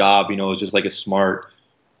that job. It was just like a smart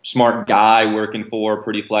guy working for,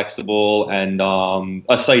 pretty flexible, and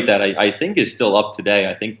a site that I think is still up today.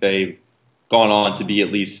 I think they've gone on to be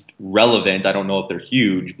at least relevant. I don't know if they're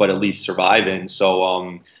huge, but at least surviving.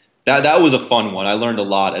 So that was a fun one. I learned a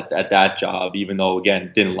lot at that job, even though, again,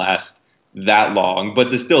 it didn't last that long. But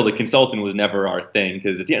the consulting was never our thing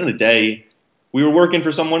because at the end of the day, we were working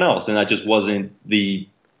for someone else, and that just wasn't the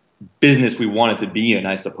business we wanted to be in,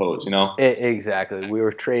 I suppose, Exactly. We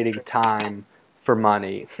were trading time for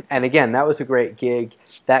money. And again, that was a great gig.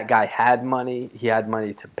 That guy had money. He had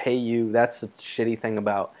money to pay you. That's the shitty thing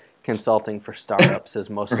about consulting for startups is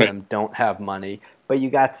most of them don't have money. But you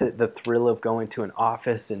got the thrill of going to an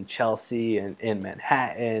office in Chelsea and in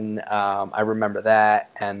Manhattan. I remember that.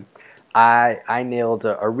 And I nailed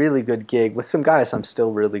a really good gig with some guys I'm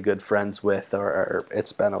still really good friends with. Or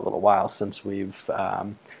it's been a little while since we've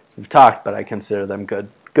talked, but I consider them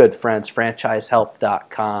good friends.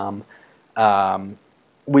 FranchiseHelp.com.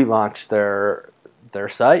 We launched their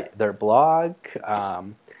site, their blog.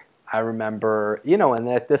 I remember, and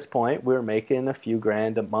at this point we were making a few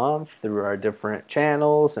grand a month through our different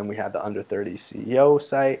channels, and we had the Under 30 CEO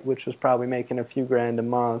site, which was probably making a few grand a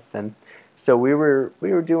month, and so we were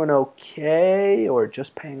doing okay, or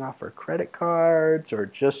just paying off our credit cards, or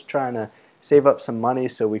just trying to save up some money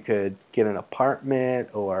so we could get an apartment,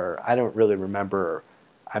 or I don't really remember.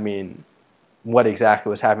 I mean, what exactly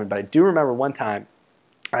was happening, but I do remember one time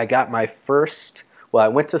I got my first, I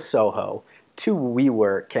went to Soho to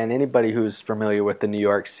WeWork, and anybody who's familiar with the New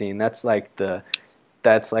York scene, that's like the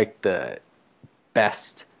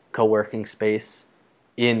best co-working space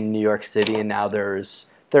in New York City, and now they're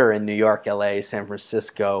in New York, LA, San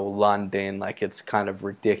Francisco, London, like it's kind of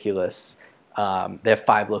ridiculous. They have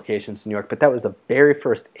 5 locations in New York, but that was the very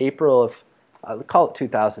first April of, call it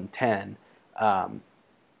 2010.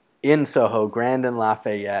 in Soho, Grand and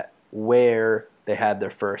Lafayette, where they had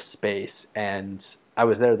their first space. And I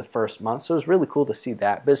was there the first month, so it was really cool to see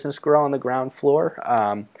that business grow on the ground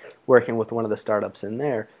floor, working with one of the startups in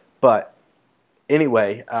there. But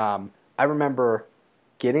anyway, I remember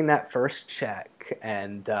getting that first check,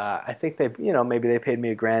 and I think maybe they paid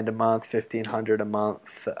me $1,000 a month, $1,500 a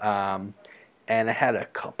month, and I had a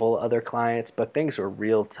couple other clients, but things were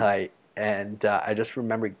real tight. And I just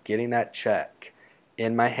remember getting that check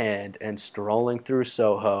in my hand and strolling through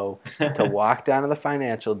Soho to walk down to the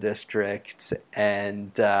financial district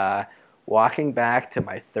and walking back to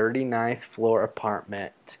my 39th floor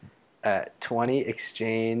apartment at 20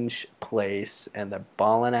 Exchange Place and the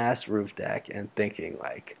ballin' ass roof deck and thinking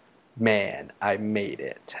like, man, I made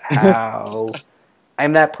it. How?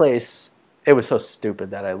 I'm that place. It was so stupid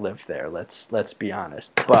that I lived there. Let's be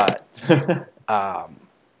honest. But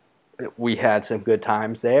we had some good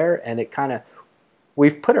times there, and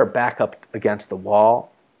we've put our back up against the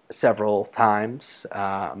wall several times,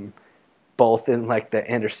 both in like the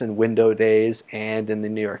Anderson window days and in the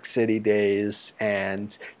New York City days,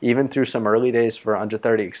 and even through some early days for under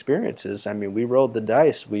 30 experiences. I mean, we rolled the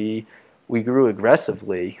dice. We grew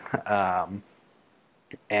aggressively,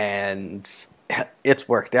 and it's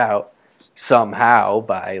worked out somehow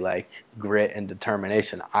by like grit and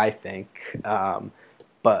determination, I think.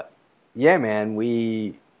 But yeah, man,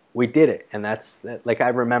 we did it, and that's like I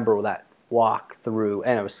remember that walk through,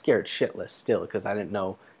 and I was scared shitless still because I didn't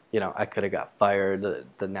know, I could have got fired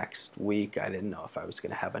the next week. I didn't know if I was going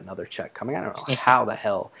to have another check coming. I don't know how the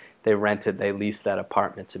hell they leased that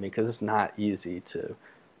apartment to me, because it's not easy to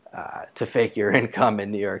fake your income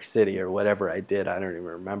in New York City or whatever I did. I don't even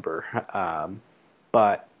remember.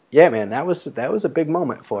 But yeah, man, that was a big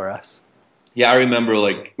moment for us. Yeah, I remember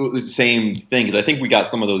like it was the same thing, because I think we got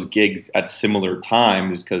some of those gigs at similar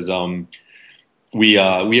times, because we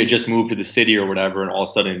had just moved to the city or whatever, and all of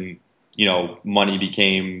a sudden, money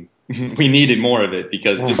became we needed more of it,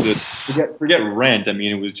 because just forget rent. I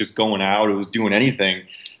mean, it was just going out, it was doing anything,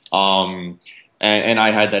 and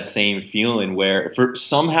I had that same feeling where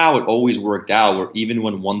somehow it always worked out, where even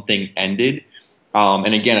when one thing ended,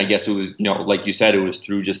 and again, I guess it was like you said, it was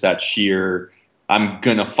through just that sheer, I'm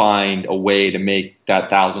gonna find a way to make that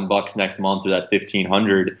 $1,000 next month or that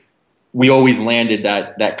 $1,500. We always landed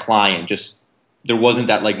that client. Just there wasn't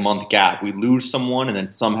that like month gap. We'd lose someone, and then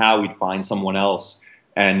somehow we'd find someone else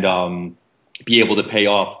and be able to pay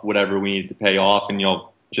off whatever we needed to pay off. And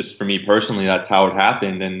just for me personally, that's how it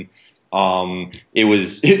happened. And it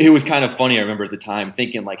was kind of funny. I remember at the time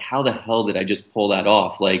thinking like, how the hell did I just pull that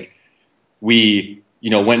off? Like we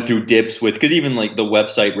went through dips because even like the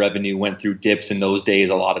website revenue went through dips in those days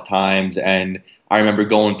a lot of times. And I remember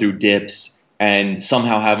going through dips and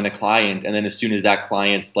somehow having a client. And then as soon as that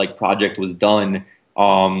client's like project was done,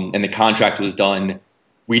 and the contract was done,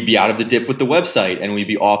 we'd be out of the dip with the website, and we'd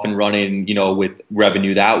be off and running, with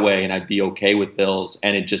revenue that way. And I'd be okay with bills.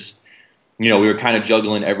 And it just, we were kind of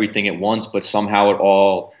juggling everything at once, but somehow it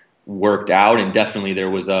all worked out. And definitely there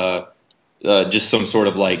was just some sort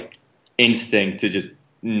of like instinct to just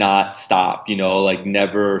not stop, like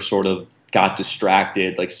never sort of got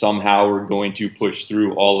distracted. Like somehow we're going to push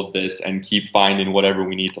through all of this and keep finding whatever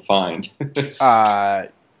we need to find.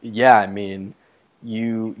 Yeah, I mean,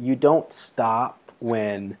 you don't stop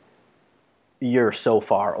when you're so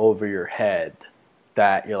far over your head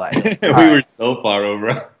that you're like, were so far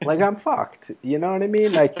over. Like, I'm fucked. You know what I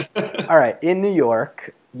mean? Like, all right, in New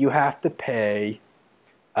York, you have to pay,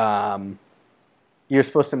 you're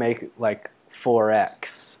supposed to make like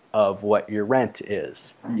 4x of what your rent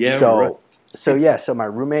is. Yeah. So my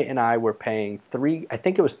roommate and I were paying I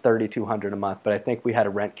think it was $3,200 a month, but I think we had a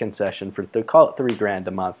rent concession they call it $3,000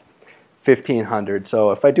 a month, $1,500.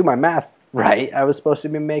 So if I do my math right, I was supposed to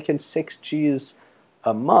be making 6 G's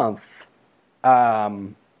a month.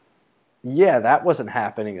 Yeah, that wasn't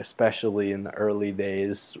happening, especially in the early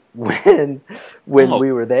days when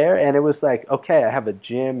we were there. And it was like, okay, I have a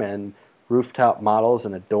gym and rooftop models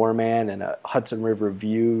and a doorman and a Hudson River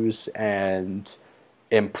views and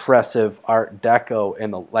impressive Art Deco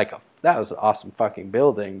in that was an awesome fucking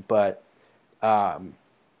building. But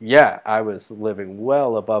yeah, I was living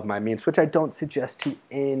well above my means, which I don't suggest to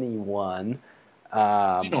anyone.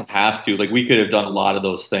 You don't have to. Like, we could have done a lot of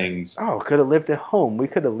those things. Oh, could have lived at home. We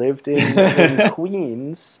could have lived in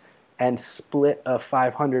Queens and split a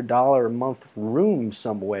 $500 a month room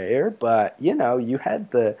somewhere. But you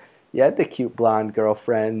had the cute blonde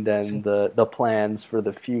girlfriend and the plans for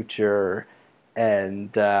the future,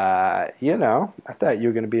 And, I thought you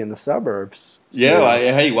were going to be in the suburbs. Yeah, So,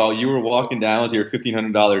 hey, while you were walking down with your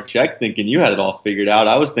 $1,500 check, thinking you had it all figured out,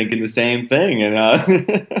 I was thinking the same thing.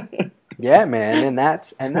 And yeah, man,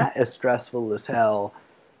 that is stressful as hell,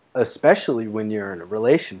 especially when you're in a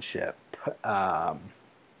relationship.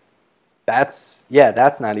 That's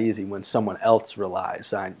not easy when someone else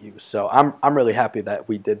relies on you. So I'm really happy that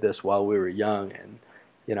we did this while we were young, and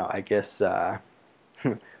I guess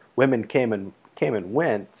women came and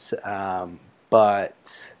went,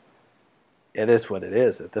 but it is what it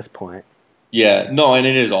is at this point. yeah, no, and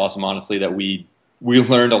it is awesome, honestly, that we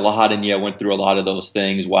learned a lot and went through a lot of those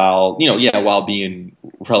things while while being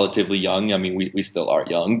relatively young. I mean, we still are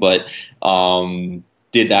young, but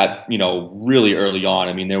did that really early on.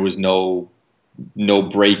 I mean, there was no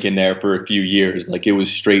break in there for a few years. Like, it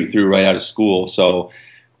was straight through right out of school. So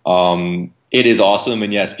it is awesome,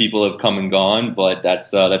 and yes, people have come and gone, but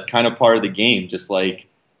that's kind of part of the game. Just like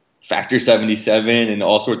Factor 77 and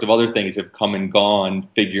all sorts of other things have come and gone,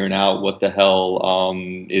 figuring out what the hell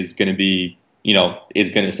is going to be, is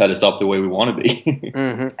going to set us up the way we want to be.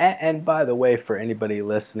 Mm-hmm. And by the way, for anybody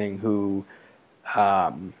listening who,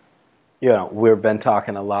 we've been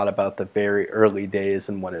talking a lot about the very early days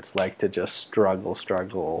and what it's like to just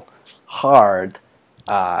struggle hard.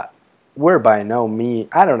 We're by no means,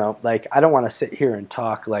 I don't know, like, I don't want to sit here and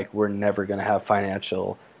talk like we're never going to have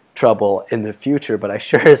financial trouble in the future, but I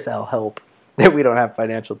sure as hell hope that we don't have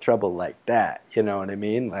financial trouble like that. You know what I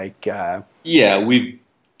mean? Like, yeah, I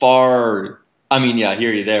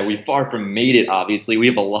hear you there. We far from made it, obviously. We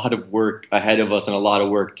have a lot of work ahead of us and a lot of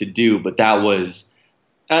work to do, but that was,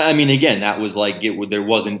 again, that was like, there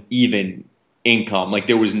wasn't even income. Like,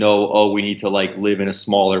 there was no, we need to like live in a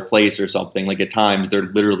smaller place or something. Like, at times there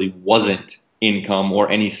literally wasn't income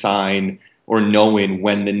or any sign or knowing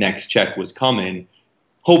when the next check was coming.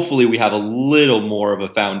 Hopefully we have a little more of a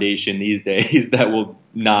foundation these days that will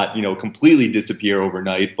not, completely disappear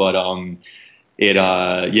overnight, but we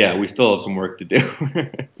still have some work to do.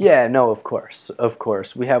 Yeah, no, of course,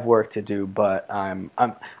 we have work to do, but I'm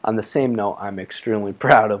on the same note. I'm extremely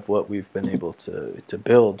proud of what we've been able to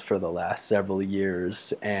build for the last several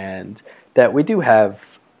years, and that we do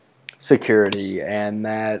have security, and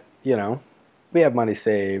that we have money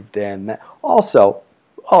saved, and that also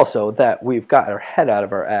that we've got our head out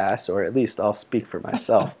of our ass, or at least I'll speak for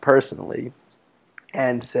myself personally,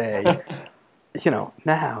 and say,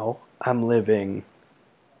 now I'm living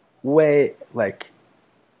way, I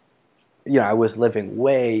was living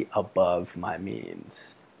way above my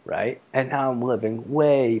means, right? And now I'm living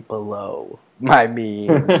way below my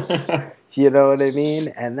means. You know what I mean?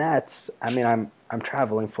 And that's, I'm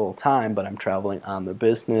traveling full time, but I'm traveling on the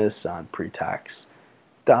business, on pre-tax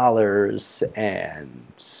dollars, and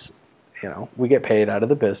we get paid out of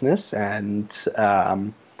the business, and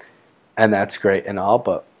that's great and all,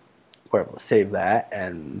 but we're able to save that,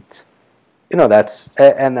 and that's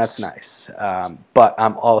nice. But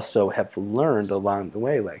I'm also have learned along the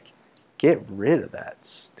way, like, get rid of that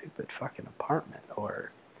stupid fucking apartment,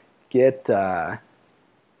 or get Move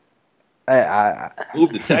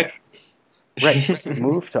to Texas. Right,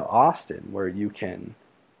 move to Austin, where you can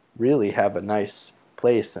really have a nice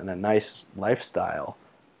place and a nice lifestyle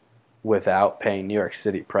without paying New York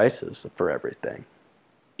City prices for everything.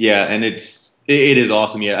 Yeah, and it is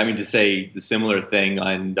awesome. Yeah, to say the similar thing,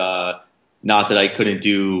 and not that I couldn't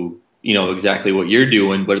do exactly what you're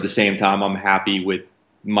doing, but at the same time, I'm happy with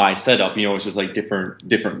my setup. It's just like different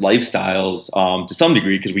lifestyles to some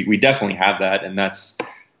degree, because we definitely have that, and that's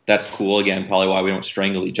cool. Again, probably why we don't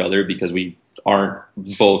strangle each other, because we aren't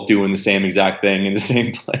both doing the same exact thing in the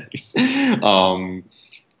same place. It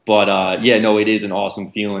is an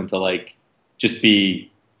awesome feeling to like just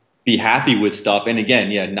be happy with stuff. And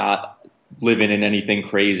again, not living in anything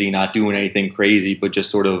crazy, not doing anything crazy, but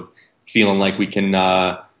just sort of feeling like we can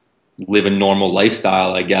live a normal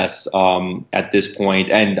lifestyle, I guess, at this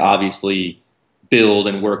point, and obviously build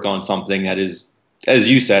and work on something that is, as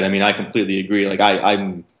you said, I completely agree. Like,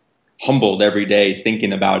 I'm humbled every day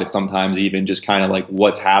thinking about it, sometimes even just kind of like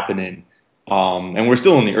what's happening. And we're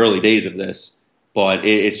still in the early days of this, but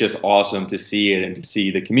it's just awesome to see it and to see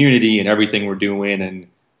the community and everything we're doing and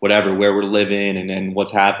whatever, where we're living and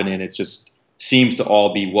what's happening. It just seems to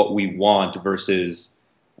all be what we want versus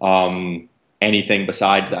anything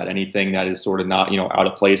besides that, anything that is sort of not, out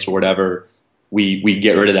of place or whatever. We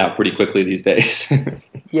get rid of that pretty quickly these days.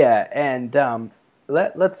 Yeah. And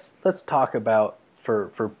let's talk about,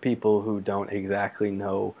 for people who don't exactly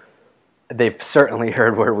know, they've certainly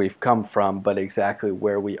heard where we've come from, but exactly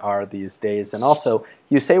where we are these days. And also,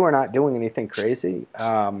 you say we're not doing anything crazy.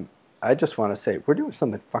 I just want to say we're doing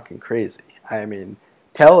something fucking crazy. I mean,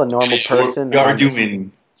 tell a normal person. We are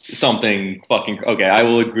doing something fucking okay. I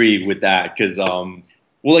will agree with that because, well,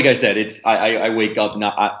 like I said, it's I wake up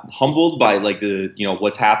not humbled by like the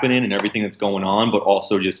what's happening and everything that's going on, but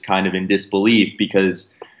also just kind of in disbelief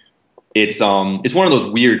because it's one of those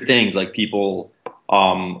weird things. Like people,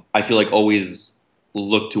 I feel like always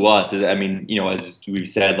look to us. I mean, as we've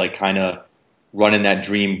said, like kind of running that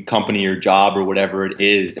dream company or job or whatever it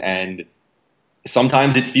is, and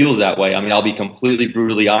sometimes it feels that way. I mean, I'll be completely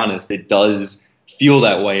brutally honest. It does feel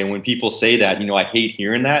that way. And when people say that, I hate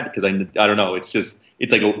hearing that because I don't know. It's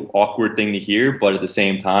like an awkward thing to hear. But at the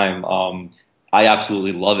same time, I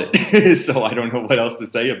absolutely love it. So I don't know what else to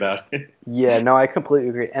say about it. Yeah, no, I completely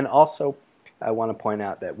agree. And also, I want to point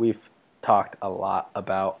out that we've talked a lot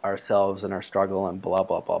about ourselves and our struggle and blah,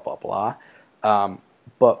 blah, blah, blah, blah.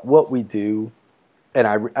 But what we do, and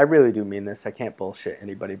I really do mean this. I can't bullshit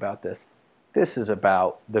anybody about this. This is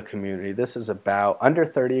about the community. This is about Under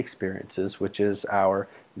 30 Experiences, which is our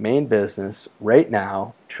main business right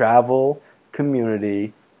now. Travel,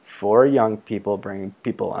 community for young people, bringing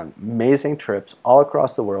people on amazing trips all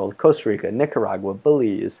across the world. Costa Rica, Nicaragua,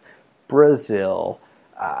 Belize, Brazil,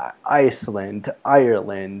 Iceland,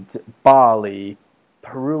 Ireland, Bali,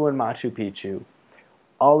 Peru and Machu Picchu.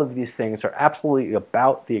 All of these things are absolutely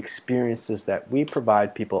about the experiences that we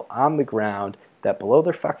provide people on the ground that blow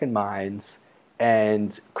their fucking minds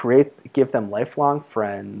and give them lifelong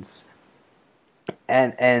friends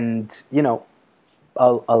and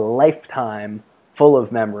a lifetime full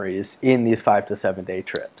of memories in these 5 to 7 day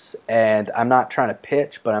trips. And I'm not trying to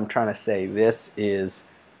pitch, but I'm trying to say this is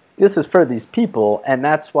for these people, and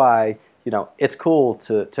that's why it's cool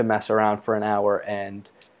to mess around for an hour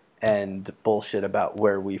and bullshit about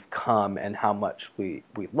where we've come and how much we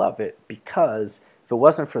love it, because if it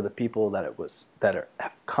wasn't for the people that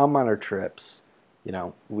have come on our trips,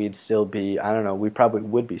 we'd still be, I don't know, we probably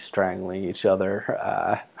would be strangling each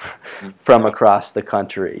other from across the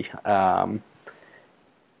country. And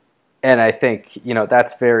I think,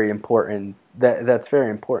 that's very important. That's very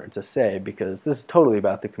important to say because this is totally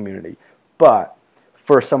about the community. But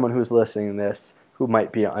for someone who's listening to this, who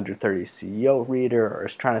might be an Under 30 CEO reader or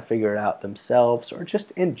is trying to figure it out themselves, or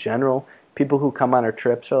just in general, people who come on our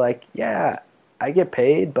trips are like, yeah, I get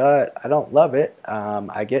paid, but I don't love it.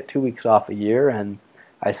 I get 2 weeks off a year, and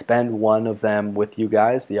I spend one of them with you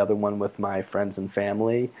guys, the other one with my friends and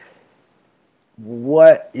family.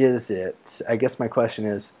 What is it? I guess my question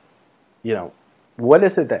is, what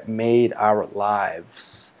is it that made our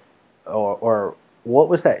lives, or what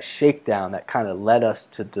was that shakedown that kind of led us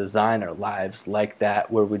to design our lives like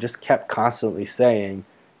that, where we just kept constantly saying,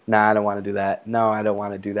 nah, I don't want to do that. No, I don't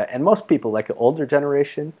want to do that. And most people, like an older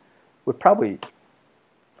generation, would probably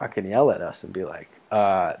fucking yell at us and be like,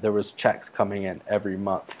 there was checks coming in every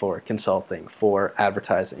month for consulting, for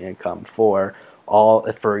advertising income, for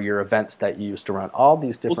your events that you used to run, all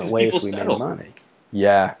these different ways we made money.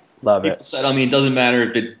 Yeah, love it. Said, I mean, it doesn't matter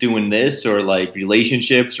if it's doing this or like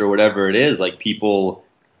relationships or whatever it is. Like people,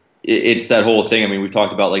 it's that whole thing. I mean, we've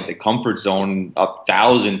talked about like the comfort zone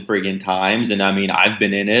 1,000 friggin' times, and I mean, I've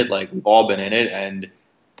been in it. Like we've all been in it, and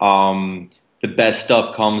the best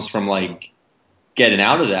stuff comes from like getting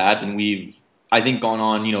out of that. And I think, gone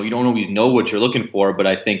on, you don't always know what you're looking for, but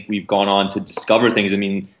I think we've gone on to discover things. I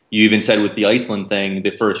mean, you even said with the Iceland thing,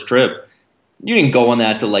 the first trip, you didn't go on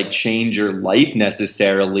that to like change your life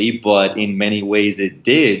necessarily, but in many ways it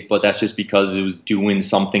did. But that's just because it was doing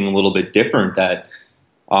something a little bit different that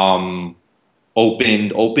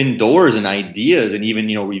opened doors and ideas, and even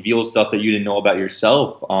revealed stuff that you didn't know about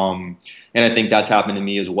yourself. And I think that's happened to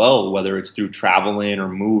me as well, whether it's through traveling or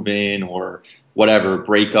moving or whatever,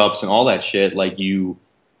 breakups and all that shit. Like you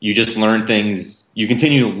just learn things. You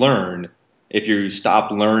continue to learn. If you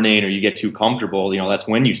stop learning or you get too comfortable, that's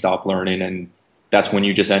when you stop learning, and that's when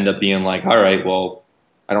you just end up being like, all right, well,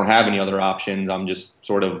 I don't have any other options. I'm just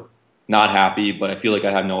sort of not happy, but I feel like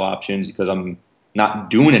I have no options because I'm not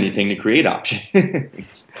doing anything to create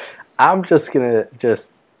options. I'm just going to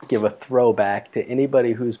give a throwback to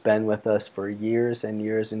anybody who's been with us for years and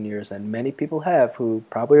years and years, and many people have who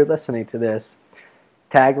probably are listening to this.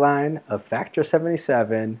 Tagline of Factor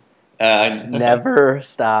 77, never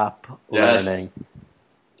stop learning.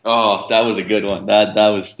 Oh, that was a good one. That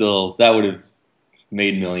would have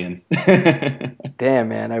made millions. Damn,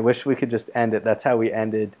 man, I wish we could just end it. That's how we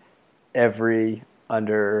ended every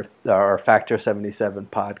Under our Factor 77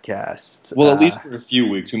 podcast. Well, at least for a few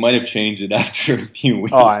weeks. We might have changed it after a few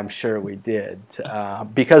weeks. Oh, I'm sure we did.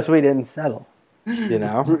 Because we didn't settle,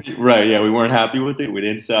 Right, yeah, we weren't happy with it. We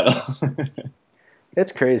didn't settle.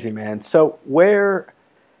 It's crazy, man. So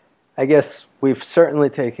I guess we've certainly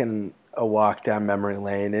taken a walk down memory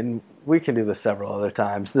lane, and we can do this several other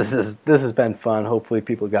times. This has been fun. Hopefully,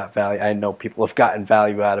 people got value. I know people have gotten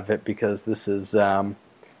value out of it because this is. I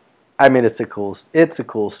mean, it's a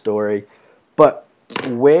cool story, but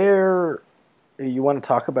where you want to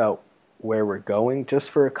talk about where we're going just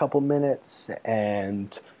for a couple minutes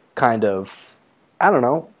and kind of, I don't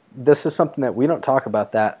know. This is something that we don't talk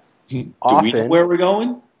about that often. Do we know where we're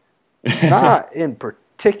going? Not in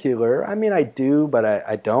particular. I mean, I do, but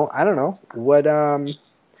I don't. I don't know what.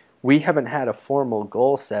 We haven't had a formal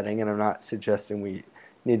goal setting, and I'm not suggesting we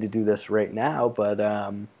need to do this right now. But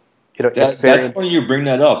that's funny you bring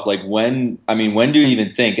that up. Like when do you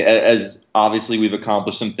even think? As obviously we've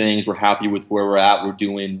accomplished some things, we're happy with where we're at. We're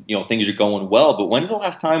doing, things are going well. But when's the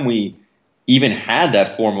last time we even had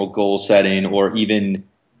that formal goal setting, or even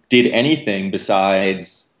did anything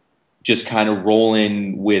besides just kind of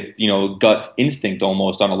rolling with, gut instinct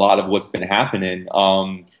almost on a lot of what's been happening?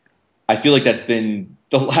 I feel like that's been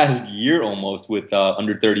the last year almost with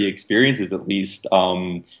under 30 experiences, at least.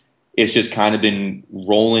 It's just kind of been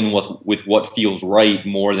rolling with what feels right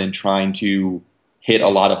more than trying to hit a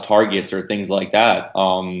lot of targets or things like that.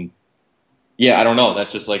 Yeah, I don't know.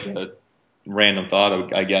 That's just like a random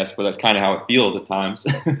thought, I guess, but that's kind of how it feels at times.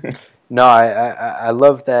 No, I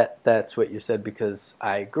love that. That's what you said, because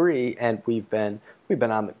I agree. And we've been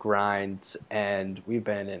on the grind, and we've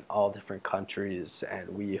been in all different countries, and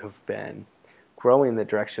we have been growing the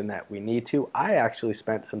direction that we need to. I actually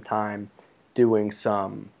spent some time doing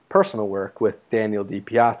some personal work with Daniel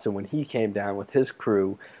DiPiazza when he came down with his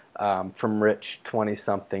crew from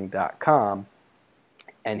Rich20something.com,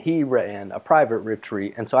 and he ran a private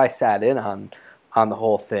retreat, and so I sat in on the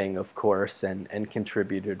whole thing, of course, and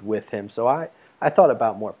contributed with him. So I thought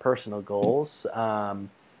about more personal goals,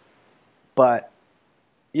 but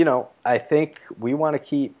I think we want to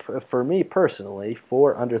keep, for me personally,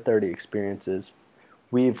 for under 30 experiences,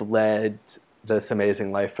 we've led this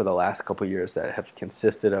amazing life for the last couple of years that have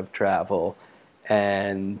consisted of travel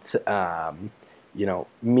and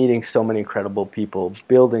meeting so many incredible people,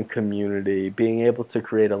 building community, being able to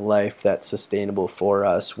create a life that's sustainable for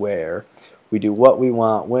us, where we do what we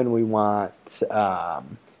want, when we want,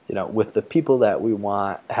 with the people that we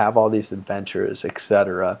want, have all these adventures,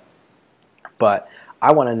 etc. But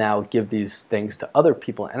I want to now give these things to other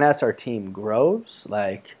people. And as our team grows,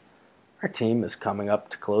 like our team is coming up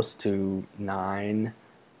to close to 9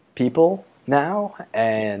 people now.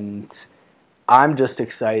 And I'm just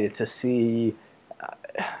excited to see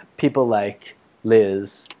people like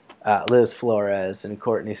Liz Flores and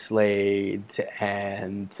Courtney Slade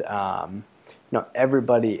and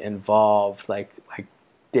everybody involved, like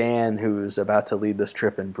Dan, who's about to lead this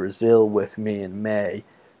trip in Brazil with me in May.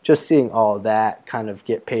 Just seeing all of that kind of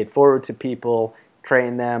get paid forward to people,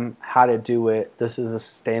 train them how to do it. This is a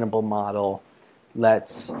sustainable model.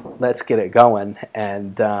 Let's get it going.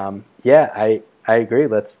 And I agree.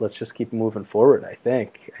 Let's just keep moving forward, I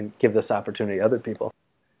think, and give this opportunity to other people.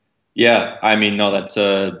 Yeah, I mean, no, that's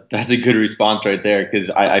a good response right there, because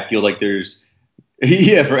I feel like there's,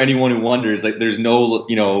 for anyone who wonders, like there's no,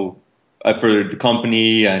 for the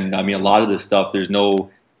company, and I mean, a lot of this stuff, there's no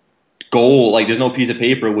goal, like there's no piece of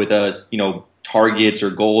paper with us, targets or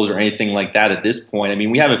goals or anything like that at this point. I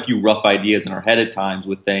mean, we have a few rough ideas in our head at times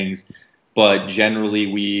with things, but generally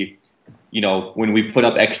we, when we put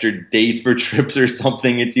up extra dates for trips or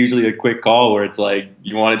something, it's usually a quick call where it's like,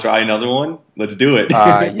 you want to try another one? Let's do it.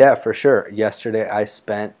 Yeah, for sure. Yesterday I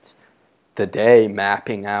spent the day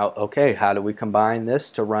mapping out, okay, how do we combine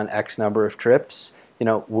this to run X number of trips?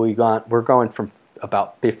 We're going from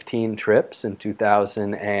about 15 trips in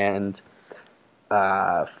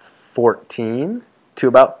 2014 to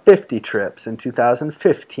about 50 trips in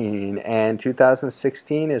 2015, and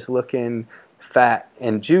 2016 is looking fat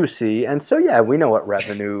and juicy. And so, yeah, we know what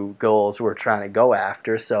revenue goals we're trying to go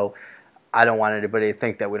after. So I don't want anybody to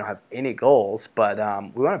think that we don't have any goals, but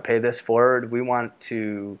we want to pay this forward. We want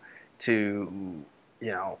to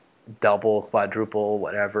double, quadruple,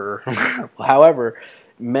 whatever, however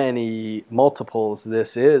many multiples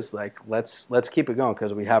this is. Like, let's keep it going,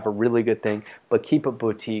 because we have a really good thing, but keep it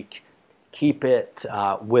boutique, keep it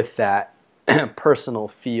with that personal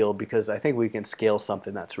feel, because I think we can scale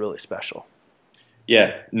something that's really special.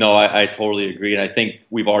 Yeah, no, I totally agree. And I think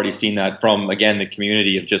we've already seen that from, again, the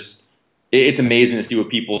community of just, it's amazing to see what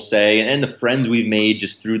people say, and the friends we've made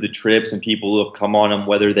just through the trips, and people who have come on them,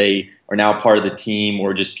 whether they are now part of the team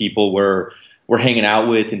or just people we're hanging out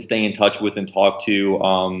with and staying in touch with and talk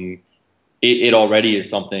to. It already is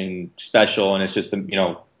something special, and it's just,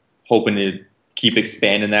 hoping to keep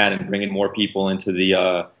expanding that and bringing more people into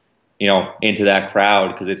the, into that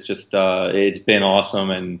crowd, because it's just, it's been awesome.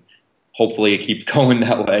 And hopefully it keeps going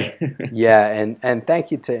that way. Yeah, and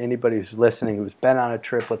thank you to anybody who's listening, who's been on a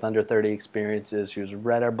trip with Under 30 Experiences, who's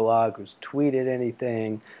read our blog, who's tweeted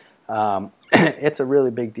anything. It's a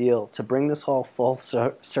really big deal. To bring this whole full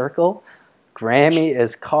circle, Grammy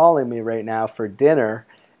is calling me right now for dinner,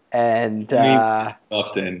 and Does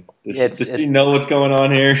she know what's going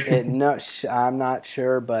on here? No, I'm not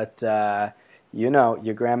sure, but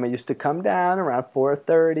your grandma used to come down around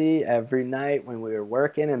 4:30 every night when we were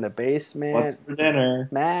working in the basement. What's for dinner?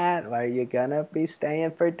 Matt, are you gonna be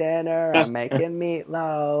staying for dinner? I'm making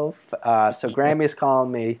meatloaf. So Grammy's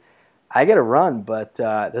calling me. I gotta run, but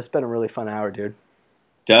this has been a really fun hour, dude.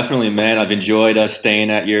 Definitely, man. I've enjoyed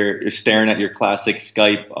staring at your classic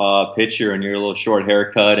Skype picture and your little short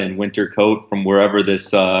haircut and winter coat from wherever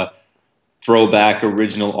this throwback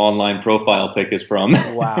original online profile pic is from.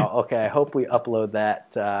 Wow. Okay. I hope we upload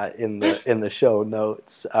that in the show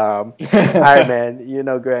notes. All right, man.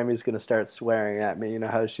 Grammy's gonna start swearing at me. You know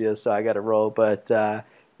how she is, so I got to roll. But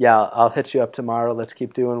yeah, I'll hit you up tomorrow. Let's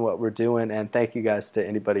keep doing what we're doing, and thank you guys to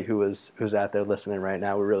anybody who's out there listening right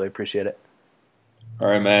now. We really appreciate it. All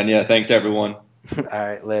right, man. Yeah. Thanks, everyone. All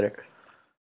right. Later.